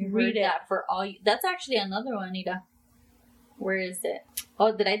matter. You read that for all you. That's actually another one, Anita. Where is it?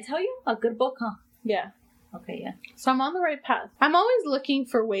 Oh, did I tell you? A good book, huh? Yeah. Okay, yeah. So I'm on the right path. I'm always looking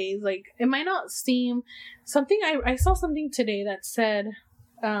for ways. Like, it might not seem something. I saw something today that said,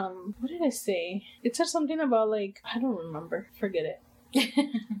 what did I say? It said something about, like, I don't remember. Forget it.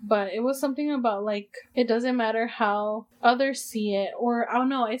 But it was something about, like, it doesn't matter how others see it, or I don't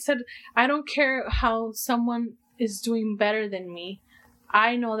know, it said, I don't care how someone is doing better than me.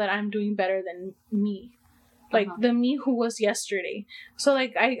 I know that I'm doing better than me, like the me who was yesterday. So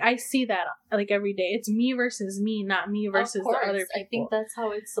like I see that like every day. It's me versus me, not me versus the other people. I think that's how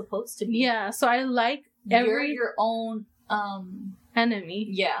it's supposed to be. Yeah, so I like you're your own enemy.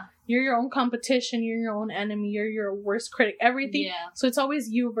 Yeah. You're your own competition. You're your own enemy. You're your worst critic. Everything. Yeah. So it's always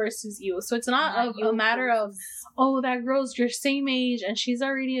you versus you. So it's not a matter of, oh, that girl's your same age and she's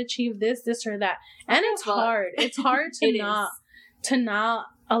already achieved this, or that. And it's hard. It's hard to not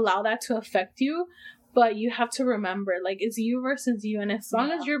allow that to affect you. But you have to remember, like, it's you versus you. And as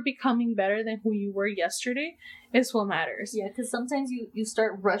long as you're becoming better than who you were yesterday, it's what matters. Yeah, because sometimes you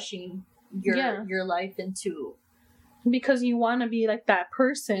start rushing your life into... Because you want to be like that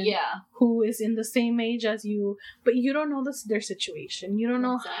person who is in the same age as you, but you don't know their situation. You don't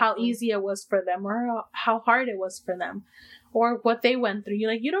know how easy it was for them, or how hard it was for them, or what they went through.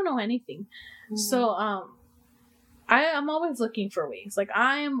 You don't know anything. So I'm always looking for ways. Like,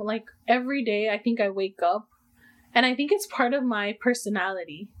 I am, like, every day I think I wake up, and I think it's part of my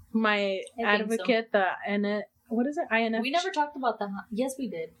personality, my advocate, what is it? INFJ. We never talked about that. Yes, we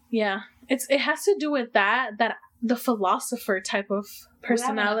did. Yeah, it has to do with that the philosopher type of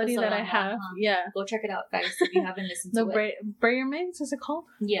personality that I have. Yeah. Go check it out, guys, if you haven't listened to it. Breyer Mings, is it called?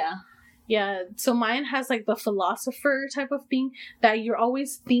 Yeah. Yeah. So mine has, like, the philosopher type of thing, that you're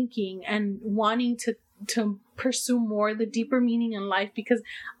always thinking and wanting to pursue more, the deeper meaning in life, because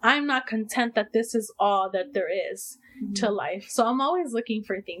I'm not content that this is all that there is to life. So I'm always looking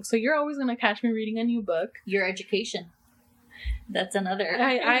for things. So you're always going to catch me reading a new book. Your education. That's another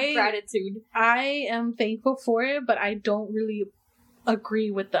gratitude. I am thankful for it, but I don't really agree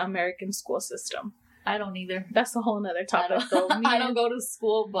with the American school system. I don't either. That's a whole nother topic, though. I don't go to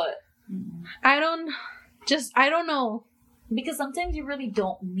school, but... I don't know. Because sometimes you really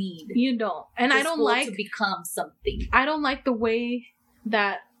don't need... You don't. And I don't like... to become something. I don't like the way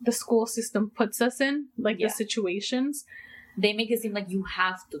that the school system puts us in, like, the situations. They make it seem like you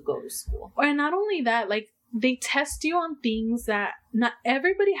have to go to school. And not only that, like, they test you on things that not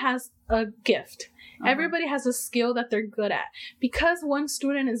everybody has a gift. Everybody has a skill that they're good at. Because one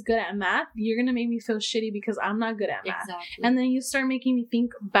student is good at math, you're going to make me feel shitty because I'm not good at math. Exactly. And then you start making me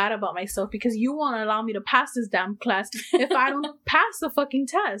think bad about myself because you won't allow me to pass this damn class if I don't pass the fucking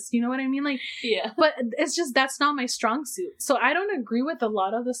test. You know what I mean? Like, yeah. But it's just, that's not my strong suit. So I don't agree with a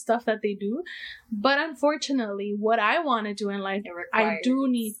lot of the stuff that they do. But unfortunately, what I want to do in life, I do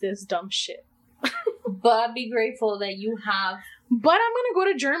need this dumb shit. But be grateful that you have. But I'm gonna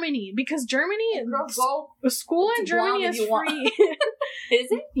go to Germany because Germany, school in Germany is free.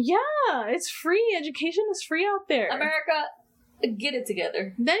 Is it? Yeah, it's free. Education is free out there. America, Get it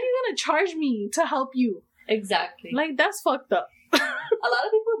together. Then you're gonna charge me to help you. Exactly. Like, that's fucked up. A lot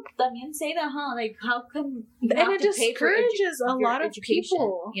of people también say that, huh? Like, how come you and have it to pay for discourages a lot of education?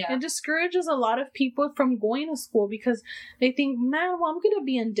 people. Yeah. It discourages a lot of people from going to school because they think, man, well, I'm gonna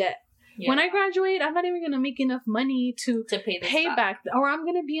be in debt. Yeah. When I graduate, I'm not even gonna make enough money to pay back, or I'm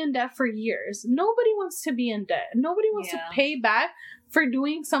gonna be in debt for years. Nobody wants to be in debt. Nobody wants to pay back for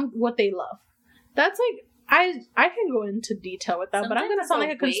doing what they love. That's like, I can go into detail with that, but I'm gonna sound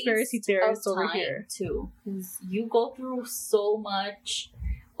like a conspiracy theorist over here too. You go through so much,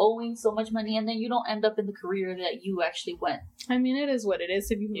 owing so much money, and then you don't end up in the career that you actually went. I mean, it is what it is.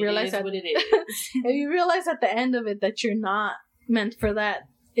 If you realize that, what it is. If you realize at the end of it that you're not meant for that,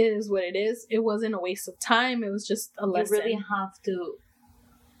 it is what it is. It wasn't a waste of time. It was just a lesson. You really have to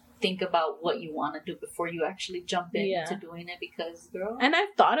think about what you want to do before you actually jump into doing it, because, girl. And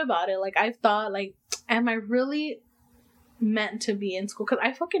I've thought about it. Like, I've thought, like, am I really meant to be in school? Because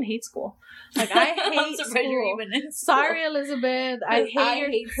I fucking hate school. Like, I hate school. Sorry, Elizabeth. I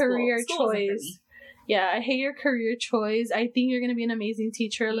hate your career choice. Yeah, I hate your career choice. I think you're going to be an amazing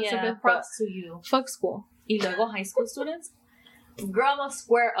teacher, Elizabeth. Yeah, props to you. Fuck school. Y luego high school students? Girl, I'm gonna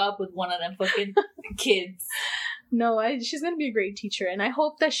square up with one of them fucking kids. No, she's going to be a great teacher. And I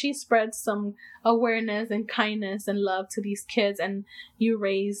hope that she spreads some awareness and kindness and love to these kids. And you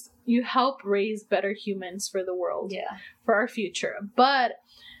help raise better humans for the world. Yeah. For our future. But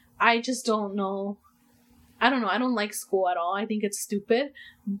I just don't know. I don't know. I don't like school at all. I think it's stupid.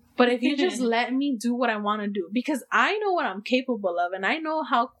 But if you just let me do what I want to do, because I know what I'm capable of, and I know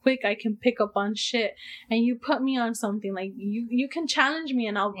how quick I can pick up on shit, and you put me on something, like, you can challenge me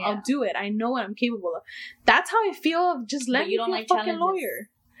and I'll do it. I know what I'm capable of. That's how I feel of just letting me be a fucking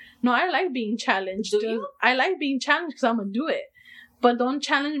lawyer. No, I like being challenged. Do you? I like being challenged because I'm going to do it. But don't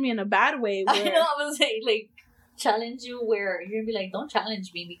challenge me in a bad way. I know, I was saying, like, challenge you where you're going to be like, don't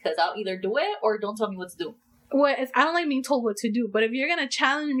challenge me because I'll either do it or don't tell me what to do. Well, I don't like being told what to do, but if you're gonna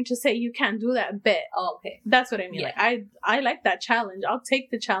challenge me to say you can't do that, bet. Oh, okay. That's what I mean. Yeah. Like, I like that challenge. I'll take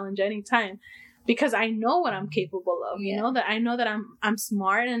the challenge anytime, because I know what I'm capable of. You know that I know that I'm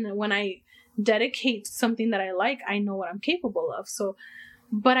smart, and when I dedicate to something that I like, I know what I'm capable of. So,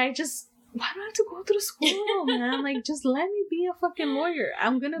 but why do I have to go through school, man? Like, just let me be a fucking lawyer.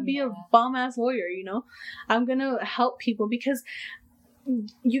 I'm gonna be a bomb ass lawyer. You know, I'm gonna help people, because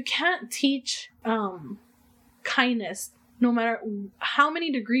you can't teach kindness no matter how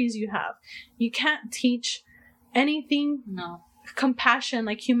many degrees you have. You can't teach anything. No. Compassion,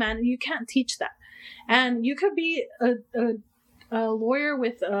 like humanity, you can't teach that. And you could be a lawyer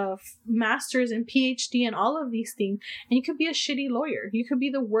with a master's and PhD and all of these things, and you could be a shitty lawyer. You could be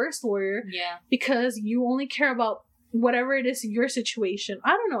the worst lawyer, because you only care about whatever it is your situation.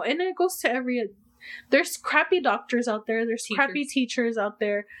 I don't know. And it goes to there's crappy doctors out there, there's crappy teachers out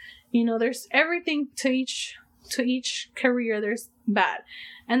there, you know, there's everything to each career. There's bad.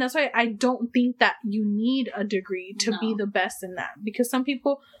 And that's why I don't think that you need a degree to be the best in that, because some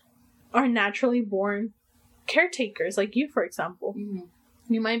people are naturally born caretakers, like you, for example.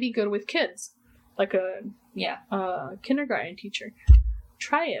 Mm-hmm. You might be good with kids, like a kindergarten teacher.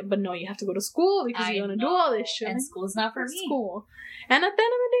 Try it, but no, you have to go to school because you're gonna do all this shit. And school's not for me. School. And at the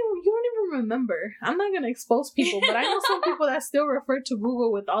end of the day, you don't even remember. I'm not gonna expose people, but I know some people that still refer to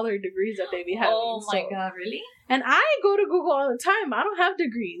Google with all their degrees that they be having. Oh my god, really? And I go to Google all the time. I don't have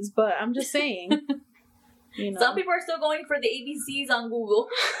degrees, but I'm just saying. You know. Some people are still going for the ABCs on Google.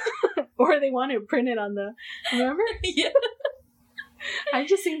 Or they want it printed on the... Remember? Yeah. I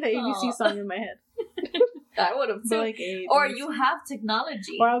just sing the ABC song in my head. I would have too. Like or you have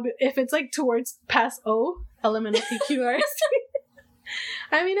technology. Or if it's like towards past O, LMNOPQRST.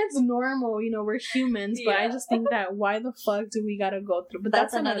 I mean, it's normal, you know, we're humans, but I just think that why the fuck do we gotta go through? But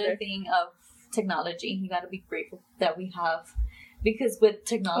that's another thing of technology. You gotta be grateful that we have. Because with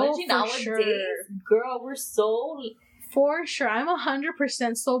technology nowadays, girl, we're so... For sure. I'm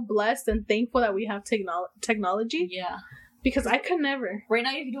 100% so blessed and thankful that we have technology. Yeah. Because I could never. Right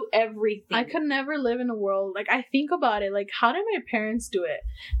now you can do everything. I could never live in a world, like, I think about it, like, how did my parents do it?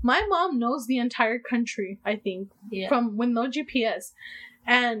 My mom knows the entire country, I think, from with no GPS.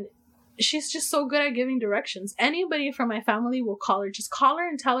 And she's just so good at giving directions. Anybody from my family will call her. Just call her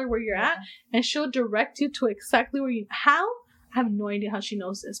and tell her where you're at, and she'll direct you to exactly where you... How? I have no idea how she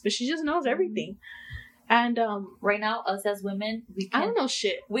knows this, but she just knows everything. And right now, us as women, I don't know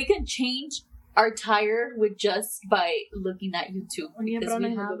shit. We can change our tire with just by looking at YouTube. Yeah, but I'm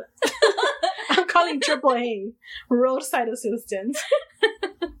not gonna do that. I'm calling AAA, roadside assistance.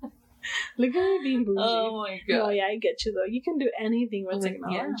 Look at me being bougie. Oh my god. No, yeah, I get you though. You can do anything with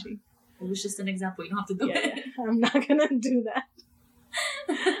technology. It was just an example. You don't have to do it. I'm not gonna do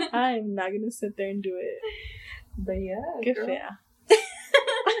that. I'm not gonna sit there and do it. But yeah, Qué girl. fea.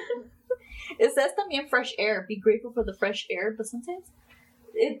 It says también fresh air. Be grateful for the fresh air, but sometimes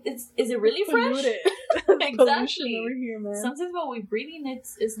is it really fresh? Pollution Exactly. over here, man. Sometimes what we're breathing,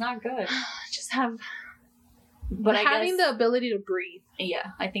 it's not good. Just have, But having the ability to breathe.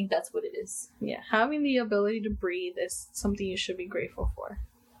 Yeah, I think that's what it is. Yeah, having the ability to breathe is something you should be grateful for.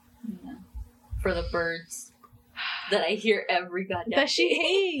 Yeah. For the birds that I hear every goddamn That she day.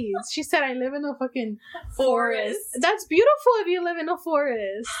 hates. She said, I live in a fucking Forest. That's beautiful if you live in a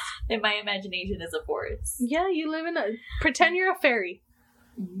forest. In my imagination is a forest. Yeah, you live in a... Pretend you're a fairy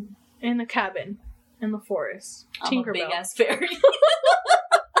Mm-hmm. in a cabin in the forest. I'm a big Tinkerbell. ass fairy.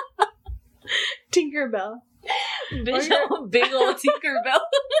 Tinkerbell. Bitch, I'm a big old Tinkerbell.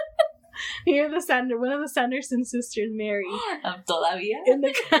 You're one of the Sanderson sisters, Mary. I'm todavía. In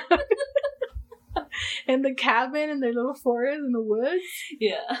the cabin. In the cabin in their little forest in the woods.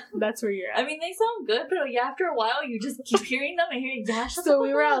 Yeah. That's where you're at. I mean, they sound good, but yeah, after a while, you just keep hearing them and hearing, yeah, shut the So we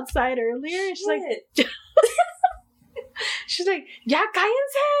fuck were up. outside earlier and she's like, Shit. she's like, ya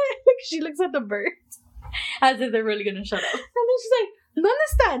cállense. She looks at the birds. As if they're really gonna shut up. And then she's like, ¿dónde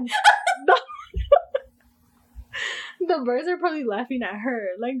están? The birds are probably laughing at her.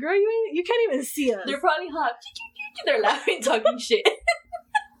 Like, girl, you can't even see us. They're probably hot. They're laughing, talking shit.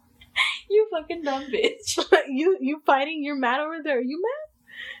 You fucking dumb bitch. you fighting, you're mad over there. You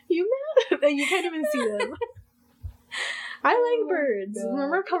mad? And you can't even see them. I like birds. God.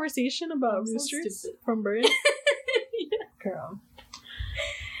 Remember our conversation about I'm so roosters stupid. from birds? Yeah. Girl.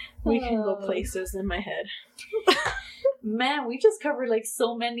 We can go places in my head. Man, we just covered like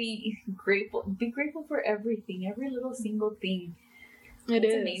so many be grateful for everything, every little single thing. It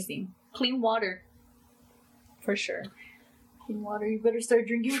It's is amazing. Clean water. for sure. Clean water. You better start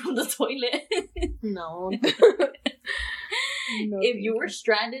drinking from the toilet. No. If you were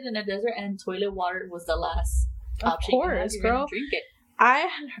stranded in a desert and toilet water was the last Of option you had, course, you're gonna girl. drink it.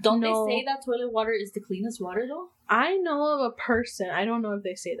 Don't They say that toilet water is the cleanest water though? I know of a person. I don't know if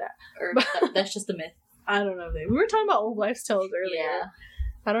they say that. Or that's just a myth. I don't know if they. We were talking about old wives' tales earlier. Yeah.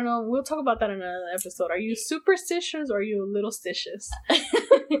 I don't know. We'll talk about that in another episode. Are you superstitious or are you a little stitious?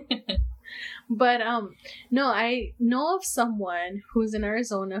 But no, I know of someone who's in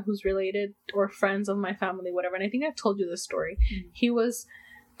Arizona who's related or friends of my family, whatever. And I think I've told you this story. Mm. He was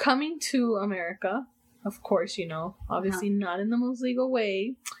coming to America, of course, obviously not in the most legal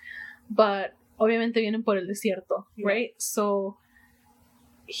way, but obviamente vienen por el desierto, right? So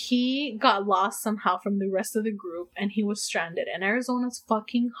he got lost somehow from the rest of the group and he was stranded. And Arizona's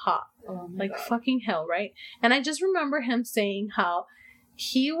fucking hot. Oh my Like God. fucking hell, right? And I just remember him saying how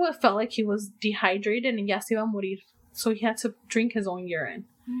he felt like he was dehydrated and ya se iba a morir. So he had to drink his own urine.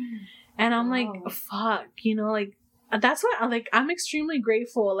 And I'm Wow. like, fuck, like, that's what, I'm extremely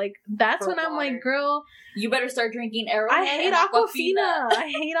grateful. Like, that's For when I'm water. like, girl, You better start drinking Arrowhead. I hate and Aquafina. I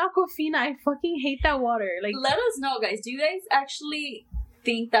hate Aquafina. I fucking hate that water. Like, Let us know, guys. Do you guys actually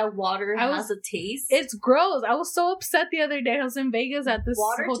think that water I has a taste? it's gross. I was so upset the other day. I was in Vegas at this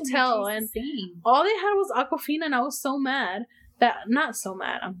water hotel to me and tastes the same. all they had was Aquafina and I was so mad not so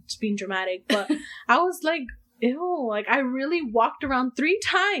mad, I'm just being dramatic, but I was like, ew, like I really walked around 3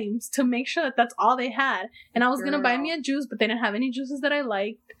 times to make sure that that's all they had. And I was going to buy me a juice, but they didn't have any juices that I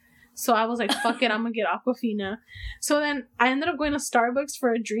liked. So I was like, fuck it, I'm going to get Aquafina. So then I ended up going to Starbucks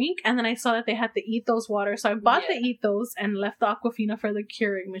for a drink and then I saw that they had the Ethos water. So I bought the Ethos and left the Aquafina for the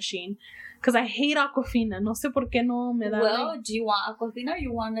Keurig machine. Because I hate Aquafina. No sé por qué no me da. Well, do you want Aquafina or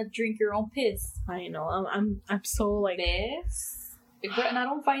you want to drink your own piss? I know. I'm so like. Piss? And I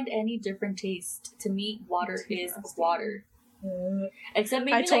don't find any different taste. To me, water is water. Except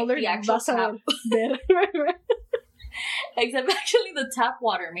maybe I told like her the actual vas a tap. ver. Except actually the tap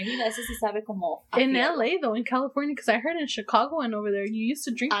water. Maybe that's sí sabe como. In afiado. LA though, in California, because I heard in Chicago and over there, you used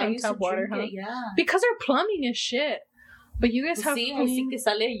to drink I from used tap to water, drink huh? it, yeah. Because our plumbing is shit. But you guys have Sí, I clean think que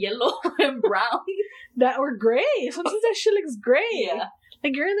sale yellow and brown. that or gray. Sometimes that shit looks gray. Yeah.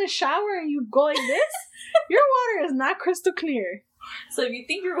 Like you're in the shower and you go like this. Your water is not crystal clear. So if you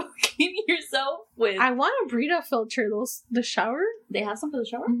think you're cleaning yourself with, I want a Brita filter. The shower. they have some for the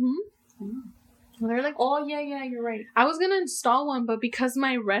shower. Mm-hmm. They're like, Oh yeah, you're right. I was gonna install one, but because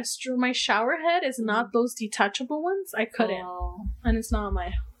my restroom, my shower head is not those detachable ones, I couldn't, Oh, and it's not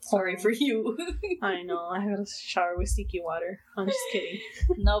my. sorry for you. I know. I had a shower with sticky water. I'm just kidding.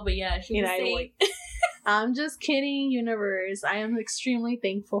 No, but yeah, she was saying. I'm just kidding, universe. I am extremely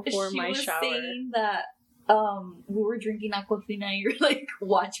thankful for She my was shower. saying that we were drinking Aquafina and you're like,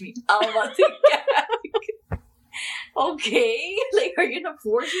 watch me, I'm about to gag. Okay, like, are you gonna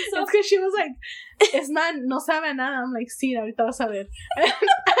force yourself? It's because she was like, it's not, no sabe nada. I'm like, sí, ahorita vas a ver.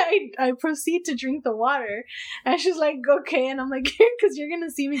 And I proceed to drink the water. And she's like, okay. And I'm like, because you're going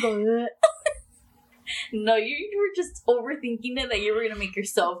to see me go, ugh. No, you were just overthinking it, that you were gonna make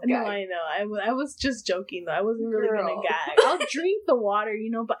yourself gag. No, I know. I was just joking, though. I wasn't really going to gag. I'll drink the water,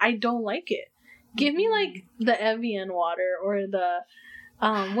 but I don't like it. Give me, like, the Evian water or the...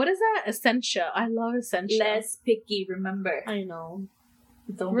 what is that? Essentia. I love Essentia. Less picky, remember. I know.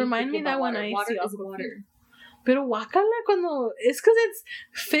 Don't Remind me that when I water see is water. Pero guácala cuando... Es because it's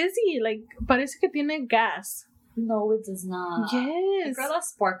fizzy. Like, parece que tiene gas. No, it does not. Yes. Girl, that's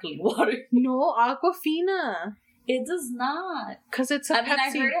sparkling water. No, Aquafina. It does not. Because it's a Pepsi. I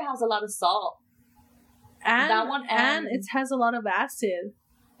heard it has a lot of salt. And, that one and it has a lot of acid.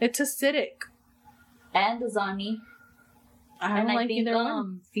 It's acidic. And Dasani. I don't like either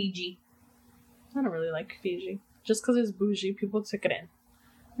one. Fiji. I don't really like Fiji. Just because it's bougie, people took it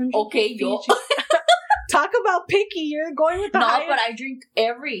in. Okay, yo. Talk about picky. You're going with the highest. But I drink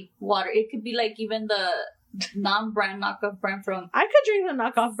every water. It could be like even the non-brand knockoff brand from... I could drink the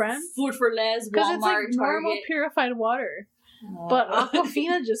knockoff brand. Food for Less, Walmart, because it's like Target. normal purified water. But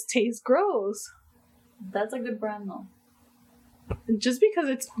Aquafina just tastes gross. That's a good brand though. Just because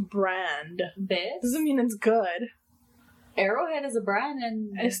it's brand Best? doesn't mean it's good. Arrowhead is a brand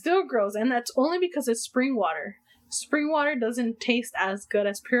and... It's still gross, and that's only because it's spring water. Spring water doesn't taste as good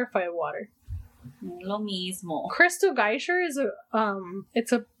as purified water. Lo mismo. Crystal Geyser is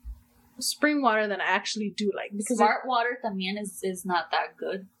it's a spring water that I actually do like. Because Smart water también is not that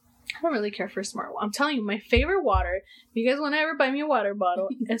good. I don't really care for Smart water. I'm telling you, my favorite water, if you guys want to ever buy me a water bottle,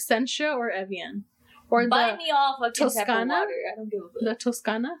 Essentia or Evian. Or buy me off a Toscana. Water. I don't give a fuck. The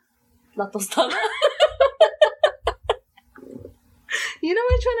Toscana. La Tostada. You know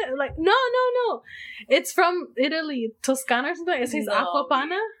which one? Like, no. It's from Italy. Toscana or something. It says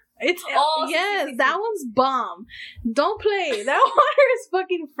Aquapana. It's yes, that one's bomb. Don't play. That water is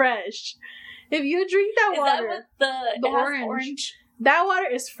fucking fresh. If you drink that water, is that with the orange, that water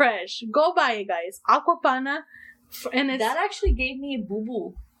is fresh. Go buy it, guys. Aquapana, and it's that actually gave me a boo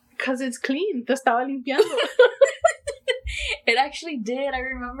boo because it's clean. Te estaba limpiando. It actually did. I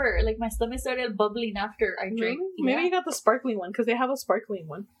remember, like, my stomach started bubbling after I drank. Maybe you got the sparkling one because they have a sparkling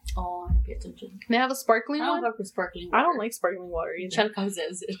one. Oh, I didn't pay attention. They have a sparkling one. I don't go for sparkling water. I don't like sparkling water either.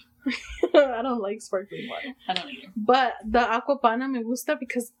 I don't like sparkling water. I don't either. But the Aquapana me gusta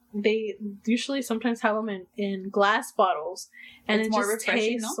because they usually sometimes have them in glass bottles, and it just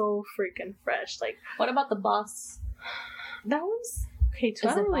tastes so freaking fresh. Like, what about the Boss? That one's okay too.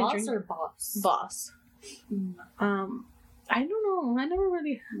 Is I don't it really Boss drink or Boss? Boss. I don't know. I never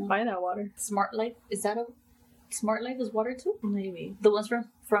really buy that water. Smart Life, is that a Smart Life is water too? Maybe the ones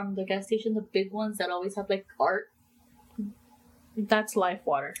from the gas station, the big ones that always have like art. That's Life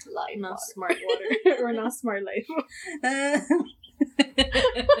water. Life, not water. Smart water, or not Smart Life.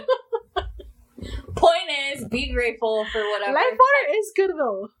 Point is, be grateful for whatever. Life water is good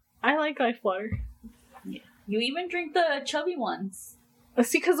though. I like Life water. Yeah. You even drink the chubby ones.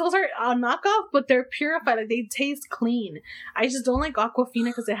 See, because those are a knockoff, but they're purified. Like, they taste clean. I just don't like Aquafina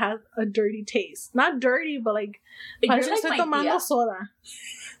because it has a dirty taste. Not dirty, but like... Parece que estoy tomando soda.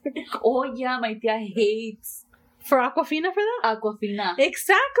 Oh, yeah, my tia hates... For Aquafina for that? Aquafina.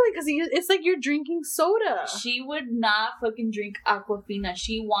 Exactly, because it's like you're drinking soda. She would not fucking drink Aquafina.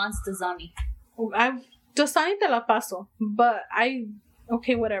 She wants Dasani. Dasani te la paso. But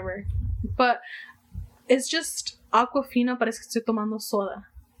okay, whatever. But it's just... Aquafina parece que estoy tomando soda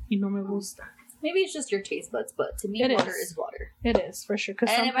y no me gusta. Maybe it's just your taste buds, but to me, water is water. It is, for sure.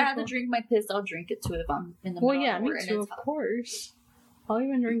 And if I have to drink my piss, I'll drink it too if I'm in the middle of me too, of course. I'll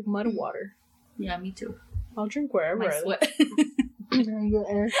even drink mud water. Yeah, me too. I'll drink wherever. My sweat. Your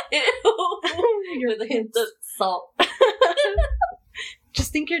air. With a hint of salt.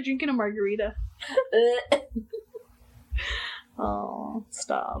 Just think you're drinking a margarita. Oh,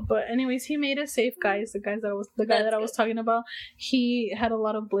 stop. But anyways, he made it safe, guys. The guy that I was talking about, he had a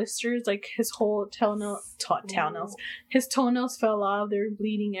lot of blisters, like his whole toenails. His toenails fell off, they were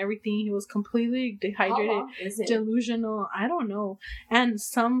bleeding, everything. He was completely dehydrated, delusional. I don't know. And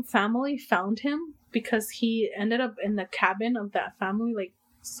some family found him because he ended up in the cabin of that family, like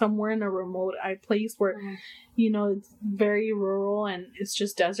somewhere in a remote place where it's very rural and it's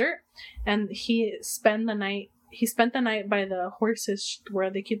just desert. And he spent the night by the horses, where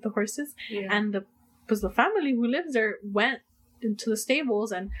they keep the horses, and the family who lives there went into the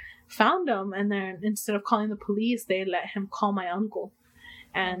stables and found him, and then instead of calling the police, they let him call my uncle.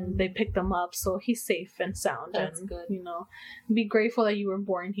 and they picked him up, so he's safe and sound. That's and good. You know, be grateful that you were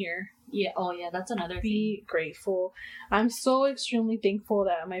born here. Yeah. Oh yeah, that's another thing. Be grateful. I'm so extremely thankful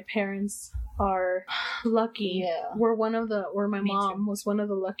that my parents are lucky. Yeah. My Me mom too. was one of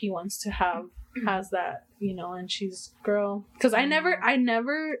the lucky ones to has that, you know, and she's girl. Because I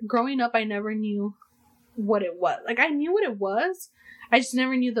never growing up, I never knew what it was. Like, I knew what it was. I just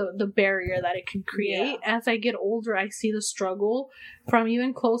never knew the barrier that it can create. Yeah. As I get older, I see the struggle from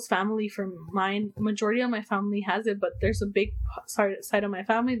even close family. From mine, majority of my family has it, but there's a big side of my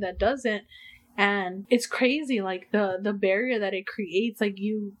family that doesn't. And it's crazy, like the barrier that it creates. Like,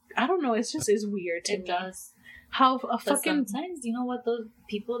 I don't know, it's weird to me. It does. How a But fucking sometimes, you know what, those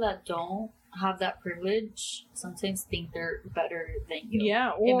people that don't have that privilege sometimes think they're better than you.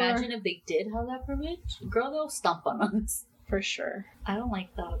 yeah. Or Imagine if they did have that privilege. Girl, they'll stomp on us. for sure. I don't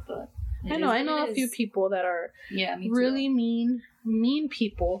like that, but I know a few people that are me really mean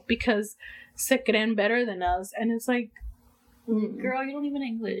people because se creen better than us, and it's like, girl, you don't even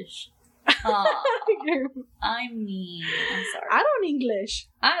English. I'm mean. I'm sorry. I don't English.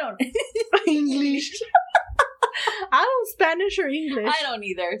 I don't English. I don't Spanish or English. I don't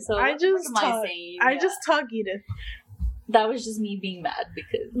either. So I just what am talk. I saying? I Yeah. just talk, Edith. That was just me being mad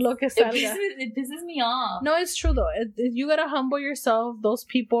because Lo que it salga. pisses me off. No, it's true though. You gotta humble yourself. Those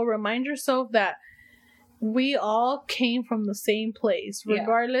people, remind yourself that we all came from the same place, Yeah.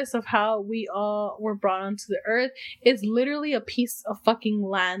 regardless of how we all were brought onto the earth. It's literally a piece of fucking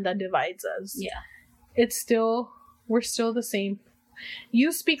land that divides us. Yeah. We're still the same.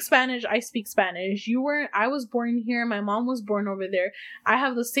 You speak Spanish, I speak Spanish. I was born here, my mom was born over there. I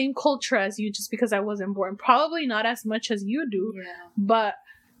have the same culture as you just because I wasn't born. Probably not as much as you do, Yeah. but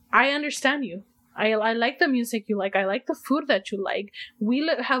I understand you. I like the music you like. I like the food that you like. We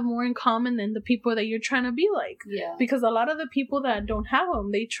have more in common than the people that you're trying to be like. Yeah. Because a lot of the people that don't have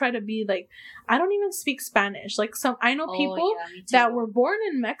them, they try to be like, I don't even speak Spanish. Like I know people yeah, me too. that were born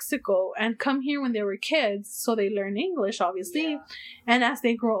in Mexico and come here when they were kids, so they learn English, obviously. Yeah. And as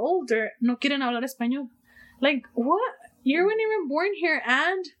they grow older, no quieren hablar español. Like, what? You weren't even born here,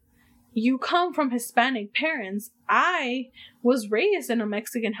 and you come from Hispanic parents. I was raised in a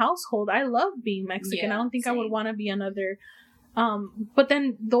Mexican household. I love being Mexican. Yeah, I don't think I would same. want to be another. But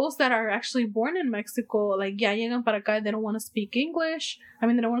then those that are actually born in Mexico, like, ya llegan para acá, they don't want to speak English. I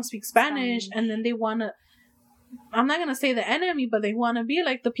mean, they don't want to speak Spanish. And then they want to, I'm not going to say the enemy, but they want to be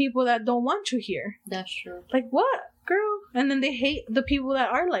like the people that don't want you here. That's true. Like, what, girl? And then they hate the people that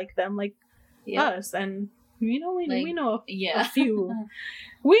are like them, like Yeah. us. And, you know, we know a Yeah. few.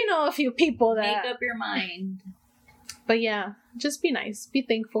 We know a few people that. Make up your mind. But yeah, just be nice. Be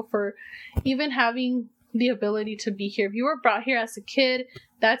thankful for even having the ability to be here. If you were brought here as a kid,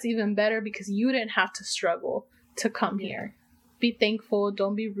 that's even better because you didn't have to struggle to come here. Be thankful.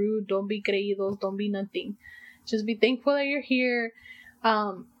 Don't be rude. Don't be creídos. Don't be nothing. Just be thankful that you're here.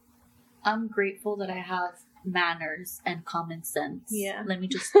 I'm grateful that I have manners and common sense. Yeah. Let me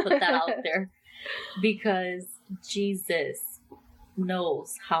just put that out there. Because Jesus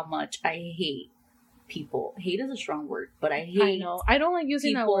knows how much I hate people. Hate is a strong word, but I hate I know. I don't like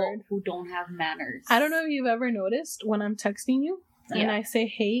using that people word. who don't have manners. I don't know if you've ever noticed when I'm texting you and Yeah. I say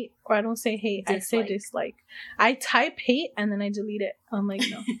hate, or I don't say hate, I say Dislike. dislike. I type hate and then I delete it. I'm like,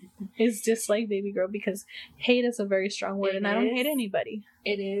 no. It's dislike, baby girl, because hate is a very strong word, It and I don't is. hate anybody.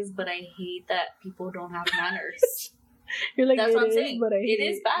 It is, but I hate that people don't have manners. You're like, That's it what I'm is, saying. but I It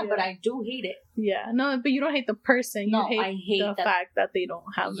hate is bad, yeah. but I do hate it. Yeah, no, but you don't hate the person. You No, hate, I hate the that- fact that they don't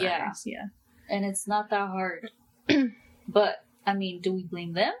have Yeah. manners. Yeah. And it's not that hard. But, I mean, do we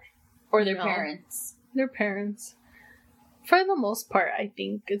blame them? Or their No. parents? Their parents. For the most part, I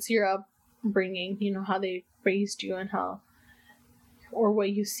think it's your upbringing, you know, how they raised you and how, or what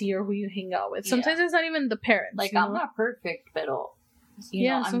you see or who you hang out with. Yeah. Sometimes it's not even the parents. Like, you I'm know? not perfect, but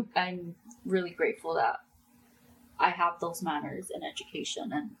Yeah, I'm really grateful that I have those manners and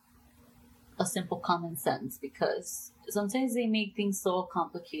education and a simple common sense, because sometimes they make things so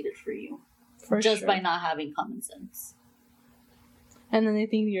complicated for you For just sure. by not having common sense. And then they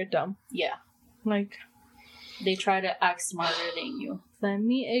think you're dumb. Yeah, Like, they try to act smarter than you. let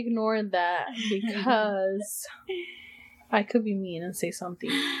me ignore that because I could be mean and say something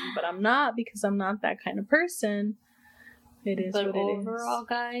mean, but I'm not, because I'm not that kind of person. It is But what it is. overall,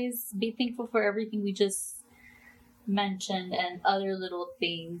 guys, be thankful for everything we just mentioned and other little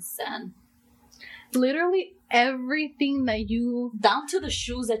things, and Literally everything that you, down to the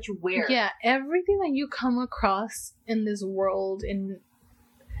shoes that you wear. yeah, everything that you come across in this world, in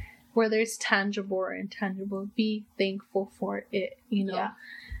whether it's tangible or intangible, be thankful for it. You know, Yeah.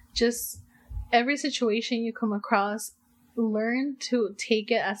 just every situation you come across, learn to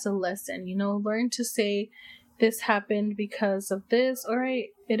take it as a lesson, you know, learn to say this happened because of this. All right,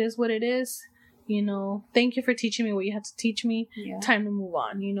 it is what it is. You know, thank you for teaching me what you had to teach me. Yeah. Time to move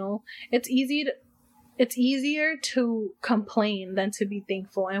on. You know, it's easier to complain than to be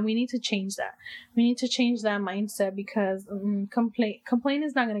thankful, and we need to change that. We need to change that mindset, because complain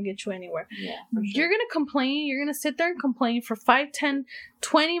is not going to get you anywhere. Yeah, for sure. You're going to complain. You're going to sit there and complain for 5, 10,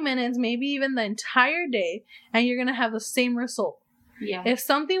 20 minutes, maybe even the entire day, and you're going to have the same result. Yeah. If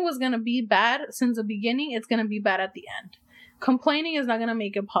something was going to be bad since the beginning, it's going to be bad at the end. Complaining is not going to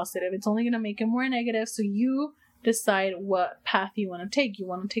make it positive. It's only going to make it more negative. So you decide what path you want to take. You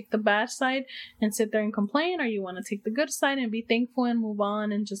want to take the bad side and sit there and complain, or you want to take the good side and be thankful and move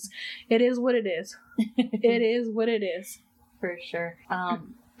on, and just, it is what it is. It is what it is. For sure.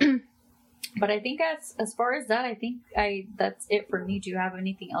 But I think as far as that, I think that's it for me. Do you have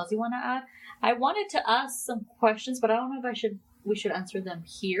anything else you want to add? I wanted to ask some questions, but I don't know if we should answer them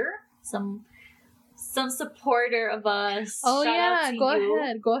here. Some supporter of us. Oh, Shout yeah, out to go you.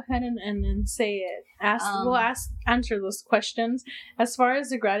 ahead. Go ahead and say it. Answer those questions. As far as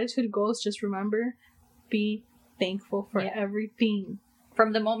the gratitude goes, just remember, be thankful for everything.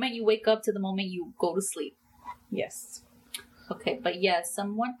 From the moment you wake up to the moment you go to sleep. Yes. Okay, but yes,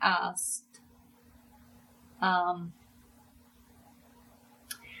 someone asked,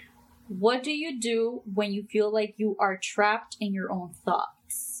 what do you do when you feel like you are trapped in your own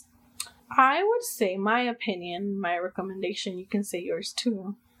thoughts? I would say, my opinion, my recommendation, you can say yours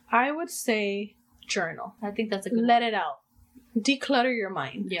too. I would say journal. I think that's a good Let it out. Declutter your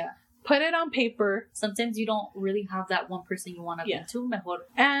mind. Yeah. Put it on paper. Sometimes you don't really have that one person you want to be to. Mejor.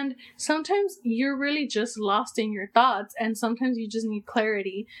 And sometimes you're really just lost in your thoughts, and sometimes you just need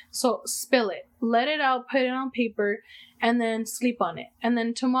clarity. So spill it. Let it out. Put it on paper. And then sleep on it. And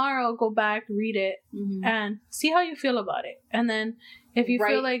then tomorrow, go back, read it, and see how you feel about it. And then if you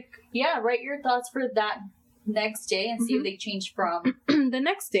feel like... Yeah, write your thoughts for that next day and see if they change from... the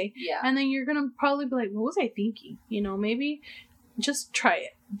next day. Yeah. And then you're going to probably be like, what was I thinking? You know, maybe just try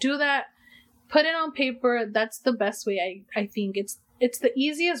it. Do that. Put it on paper. That's the best way, I think. It's the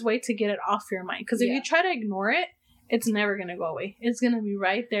easiest way to get it off your mind. Because if you try to ignore it, it's never going to go away. It's going to be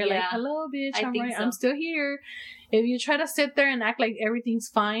right there. Like, hello, bitch. I'm right. So. I'm still here. If you try to sit there and act like everything's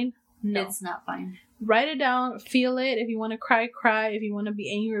fine, no. It's not fine. Write it down. Feel it. If you want to cry, cry. If you want to be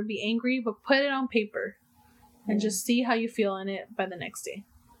angry, be angry. But put it on paper. And just see how you feel in it by the next day.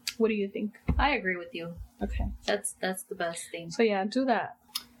 What do you think? I agree with you. Okay. That's the best thing. So yeah, do that.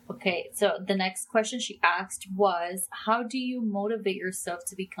 Okay, so the next question she asked was, how do you motivate yourself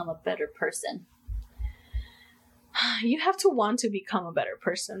to become a better person? You have to want to become a better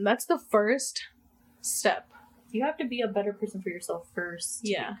person. That's the first step. You have to be a better person for yourself first.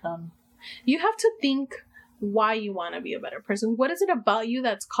 You have to think why you want to be a better person. What is it about you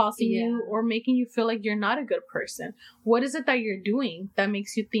that's causing you or making you feel like you're not a good person? What is it that you're doing that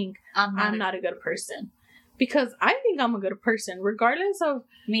makes you think I'm not a good person? Because I think I'm a good person, regardless of...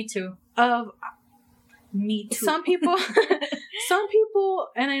 Me too. Me too. Some people,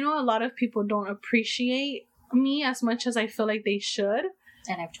 and I know a lot of people don't appreciate me as much as I feel like they should.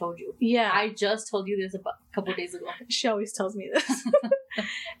 And I've told you. Yeah. I just told you this about a couple days ago. She always tells me this.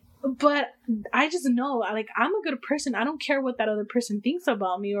 But I just know, like, I'm a good person. I don't care what that other person thinks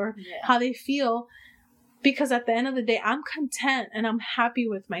about me or how they feel. Because at the end of the day, I'm content and I'm happy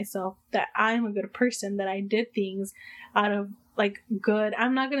with myself that I'm a good person, that I did things out of, like, good.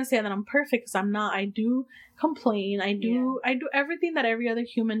 I'm not going to say that I'm perfect, because I'm not. I do complain. I do everything that every other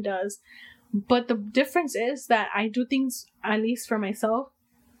human does. But the difference is that I do things, at least for myself,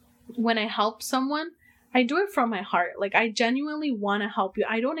 when I help someone, I do it from my heart. Like, I genuinely want to help you.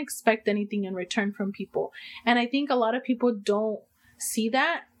 I don't expect anything in return from people. And I think a lot of people don't see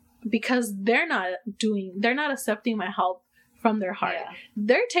that because they're not accepting my help from their heart. Yeah.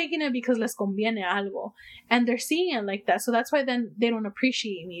 They're taking it because les conviene algo. And they're seeing it like that. So that's why then they don't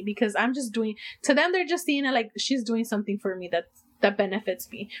appreciate me, because I'm just doing, to them, they're just seeing it like she's doing something for me that benefits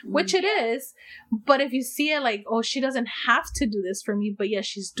me, which it is. But if you see it like, oh, she doesn't have to do this for me, but yes,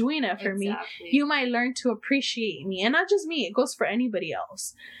 she's doing it for me, you might learn to appreciate me. And not just me, it goes for anybody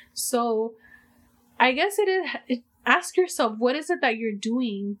else. So I guess ask yourself, what is it that you're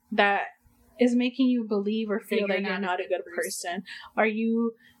doing that is making you believe or feel that you're not a good person? Are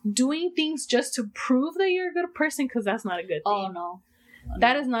you doing things just to prove that you're a good person? Because that's not a good thing. Oh, no.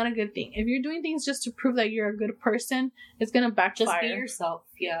 That is not a good thing. If you're doing things just to prove that you're a good person, it's going to backfire. Just be yourself.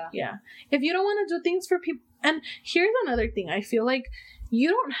 Yeah. Yeah. If you don't want to do things for people. And here's another thing. I feel like you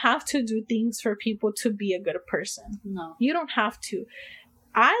don't have to do things for people to be a good person. No. You don't have to.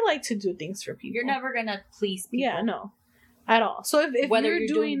 I like to do things for people. You're never going to please people. Yeah, no. at all. So if whether you're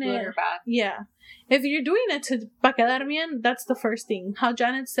doing good it or bad. yeah, if you're doing it to pa quedar bien, that's the first thing. How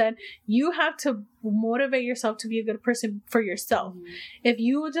Janet said, you have to motivate yourself to be a good person for yourself. Mm-hmm. If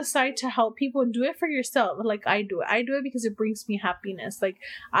you decide to help people, do it for yourself. Like I do it because it brings me happiness. Like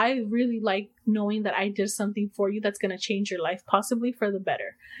I really like knowing that I did something for you that's going to change your life, possibly for the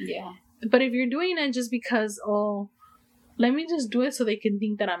better. Yeah. But if you're doing it just because, oh, let me just do it so they can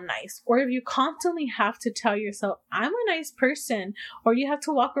think that I'm nice. Or if you constantly have to tell yourself, I'm a nice person. Or you have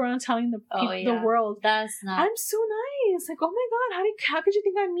to walk around telling the people, the world, that's not... I'm so nice. Like, oh my God, how could you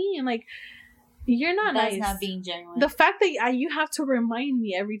think I'm mean? Like, you're not that's nice. That's not being genuine. The fact that you have to remind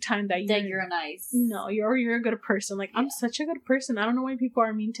me every time that you're nice. No, you're a good person. Like, I'm such a good person. I don't know why people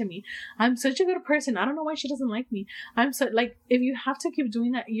are mean to me. I'm such a good person. I don't know why she doesn't like me. I'm so, like, if you have to keep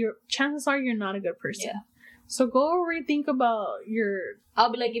doing that, chances are you're not a good person. Yeah. So go rethink about your...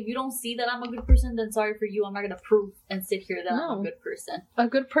 I'll be like, if you don't see that I'm a good person, then sorry for you. I'm not going to prove and sit here that I'm a good person. A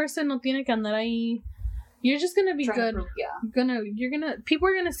good person no tiene que andar ahí. You're just going to be good. People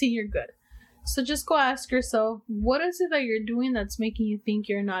are going to see you're good. So just go ask yourself, what is it that you're doing that's making you think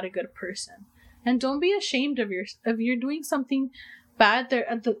you're not a good person? And don't be ashamed of if you're doing something bad.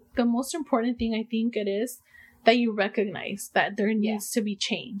 The most important thing I think it is that you recognize that there needs to be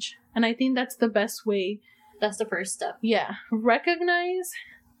change. And I think that's the best way. That's the first step. Yeah. Recognize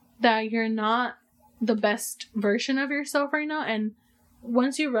that you're not the best version of yourself right now. And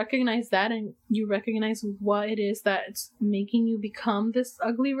once you recognize that and you recognize what it is that's making you become this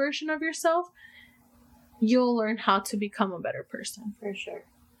ugly version of yourself, you'll learn how to become a better person. For sure.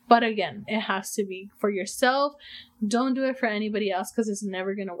 But again, it has to be for yourself. Don't do it for anybody else because it's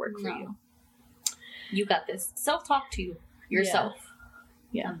never going to work for you. You got this. Self-talk to yourself.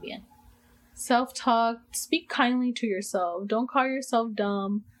 Yeah. Self-talk. Speak kindly to yourself. Don't call yourself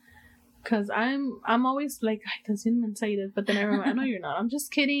dumb. Because I'm always like, ay, that's insighted. But then I remember, no, you're not. I'm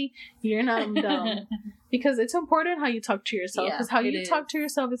just kidding. You're not dumb. Because it's important how you talk to yourself. Because how you talk to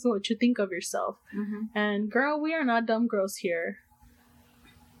yourself is what you think of yourself. Mm-hmm. And girl, we are not dumb girls here.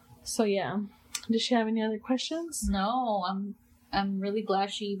 So yeah. Does she have any other questions? No, I'm really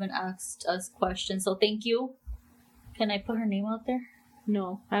glad she even asked us questions. So thank you. Can I put her name out there?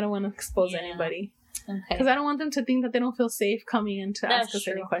 No, I don't want to expose anybody. Okay. Because I don't want them to think that they don't feel safe coming in to ask us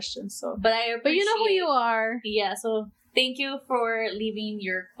any questions. So, but you know who you are. Yeah. So thank you for leaving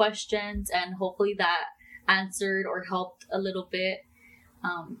your questions, and hopefully that answered or helped a little bit.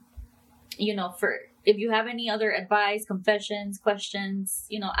 For if you have any other advice, confessions, questions,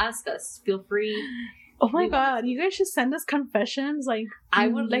 ask us. Feel free. Oh my God, you guys should send us confessions, I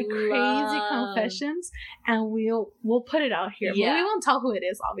would like crazy confessions, and we'll put it out here. Yeah. But we won't tell who it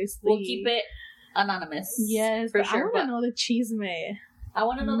is, obviously. We'll keep it anonymous. Yes, for sure. I want to know the chisme. I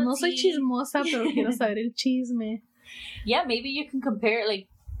want to know the No soy chismosa, pero quiero saber el chisme. Yeah, maybe you can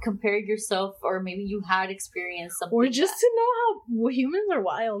compare yourself, or maybe you had experienced something. Or just to know how humans are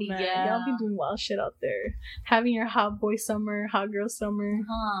wild, man. Yeah. Y'all be doing wild shit out there. Having your hot boy summer, hot girl summer.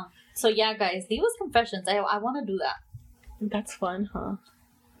 Uh-huh. So yeah, guys, leave us confessions. I want to do that. That's fun, huh?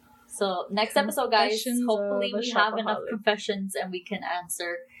 So next episode, guys, hopefully we have enough confessions and we can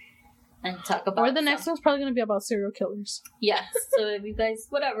answer and talk about. Or the next one's probably going to be about serial killers. Yes. So if you guys,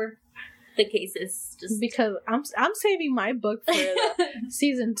 whatever the case is, just because I'm saving my book for the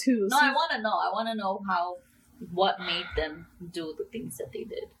season 2. No, I want to know. I want to know what made them do the things that they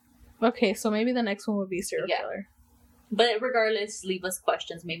did. Okay, so maybe the next one will be serial killer. But regardless, leave us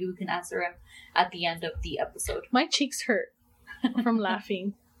questions. Maybe we can answer them at the end of the episode. My cheeks hurt from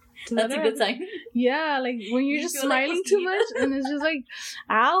laughing. That's a good sign. Yeah, like when you're just smiling too much and it's just like,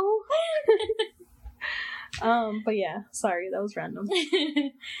 ow. But yeah, sorry, that was random.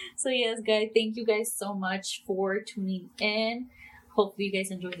 So yes, guys, thank you guys so much for tuning in. Hopefully you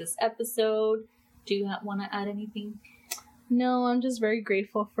guys enjoyed this episode. Do you want to add anything? No, I'm just very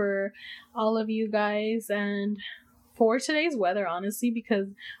grateful for all of you guys and for today's weather, honestly, because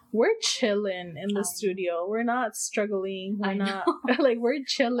we're chilling in the studio. We're not struggling. We're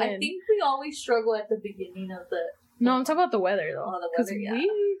chilling. I think we always struggle at the beginning of the... No, I'm talking about the weather, though. Oh, the weather, yeah.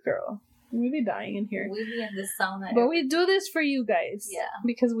 We be dying in here. We be in the sauna. But we do this for you guys. Yeah.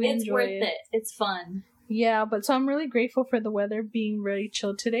 Because we enjoy it. It's worth it. It's fun. Yeah, but so I'm really grateful for the weather being really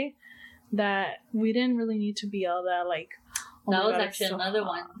chill today. That we didn't really need to be all that, like... Oh that was God, actually another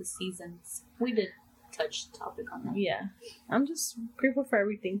one, the seasons. We did touch the topic on that. Yeah. I'm just grateful for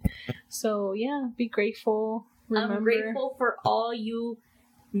everything. So, yeah, be grateful. Remember, I'm grateful for all you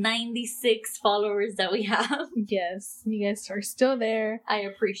 96 followers that we have. Yes, you guys are still there. I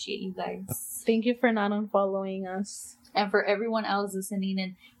appreciate you guys. Thank you for not unfollowing us. And for everyone else listening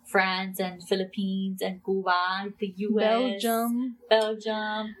and France and Philippines and Cuba, the US,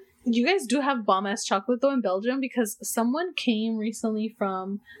 Belgium. You guys do have bomb ass chocolate though in Belgium, because someone came recently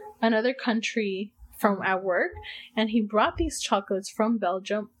from another country from at work, and he brought these chocolates from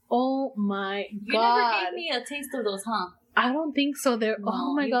Belgium. Oh my god! You never gave me a taste of those, huh? I don't think so. They're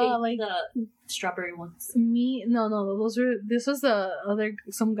oh my god, like the strawberry ones. No, those were. This was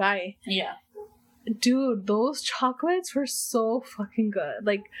some guy. Yeah. Dude, those chocolates were so fucking good.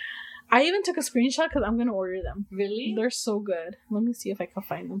 Like, I even took a screenshot because I'm gonna order them. Really? They're so good. Let me see if I can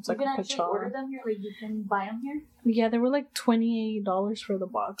find them so you I can actually order them here. Like, you can buy them here. Yeah, they were like $28 for the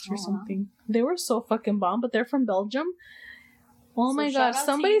box or something. They were so fucking bomb, but they're from Belgium. Oh my god!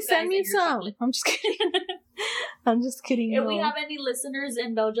 Somebody send me some. Chocolate. I'm just kidding. I'm just kidding. If we have any listeners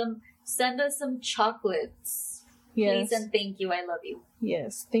in Belgium, send us some chocolates. Yes. Please and thank you. I love you.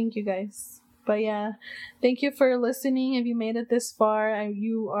 Yes, thank you guys. But yeah, thank you for listening. If you made it this far,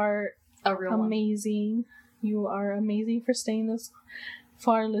 you are a real amazing. One. You are amazing for staying this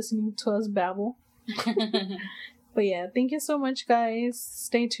far listening to us babble. But yeah, thank you so much, guys.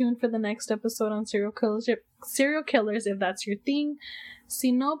 Stay tuned for the next episode on serial killers if that's your thing.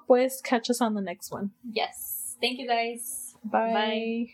 Si no, pues catch us on the next one. Yes. Thank you, guys. Bye.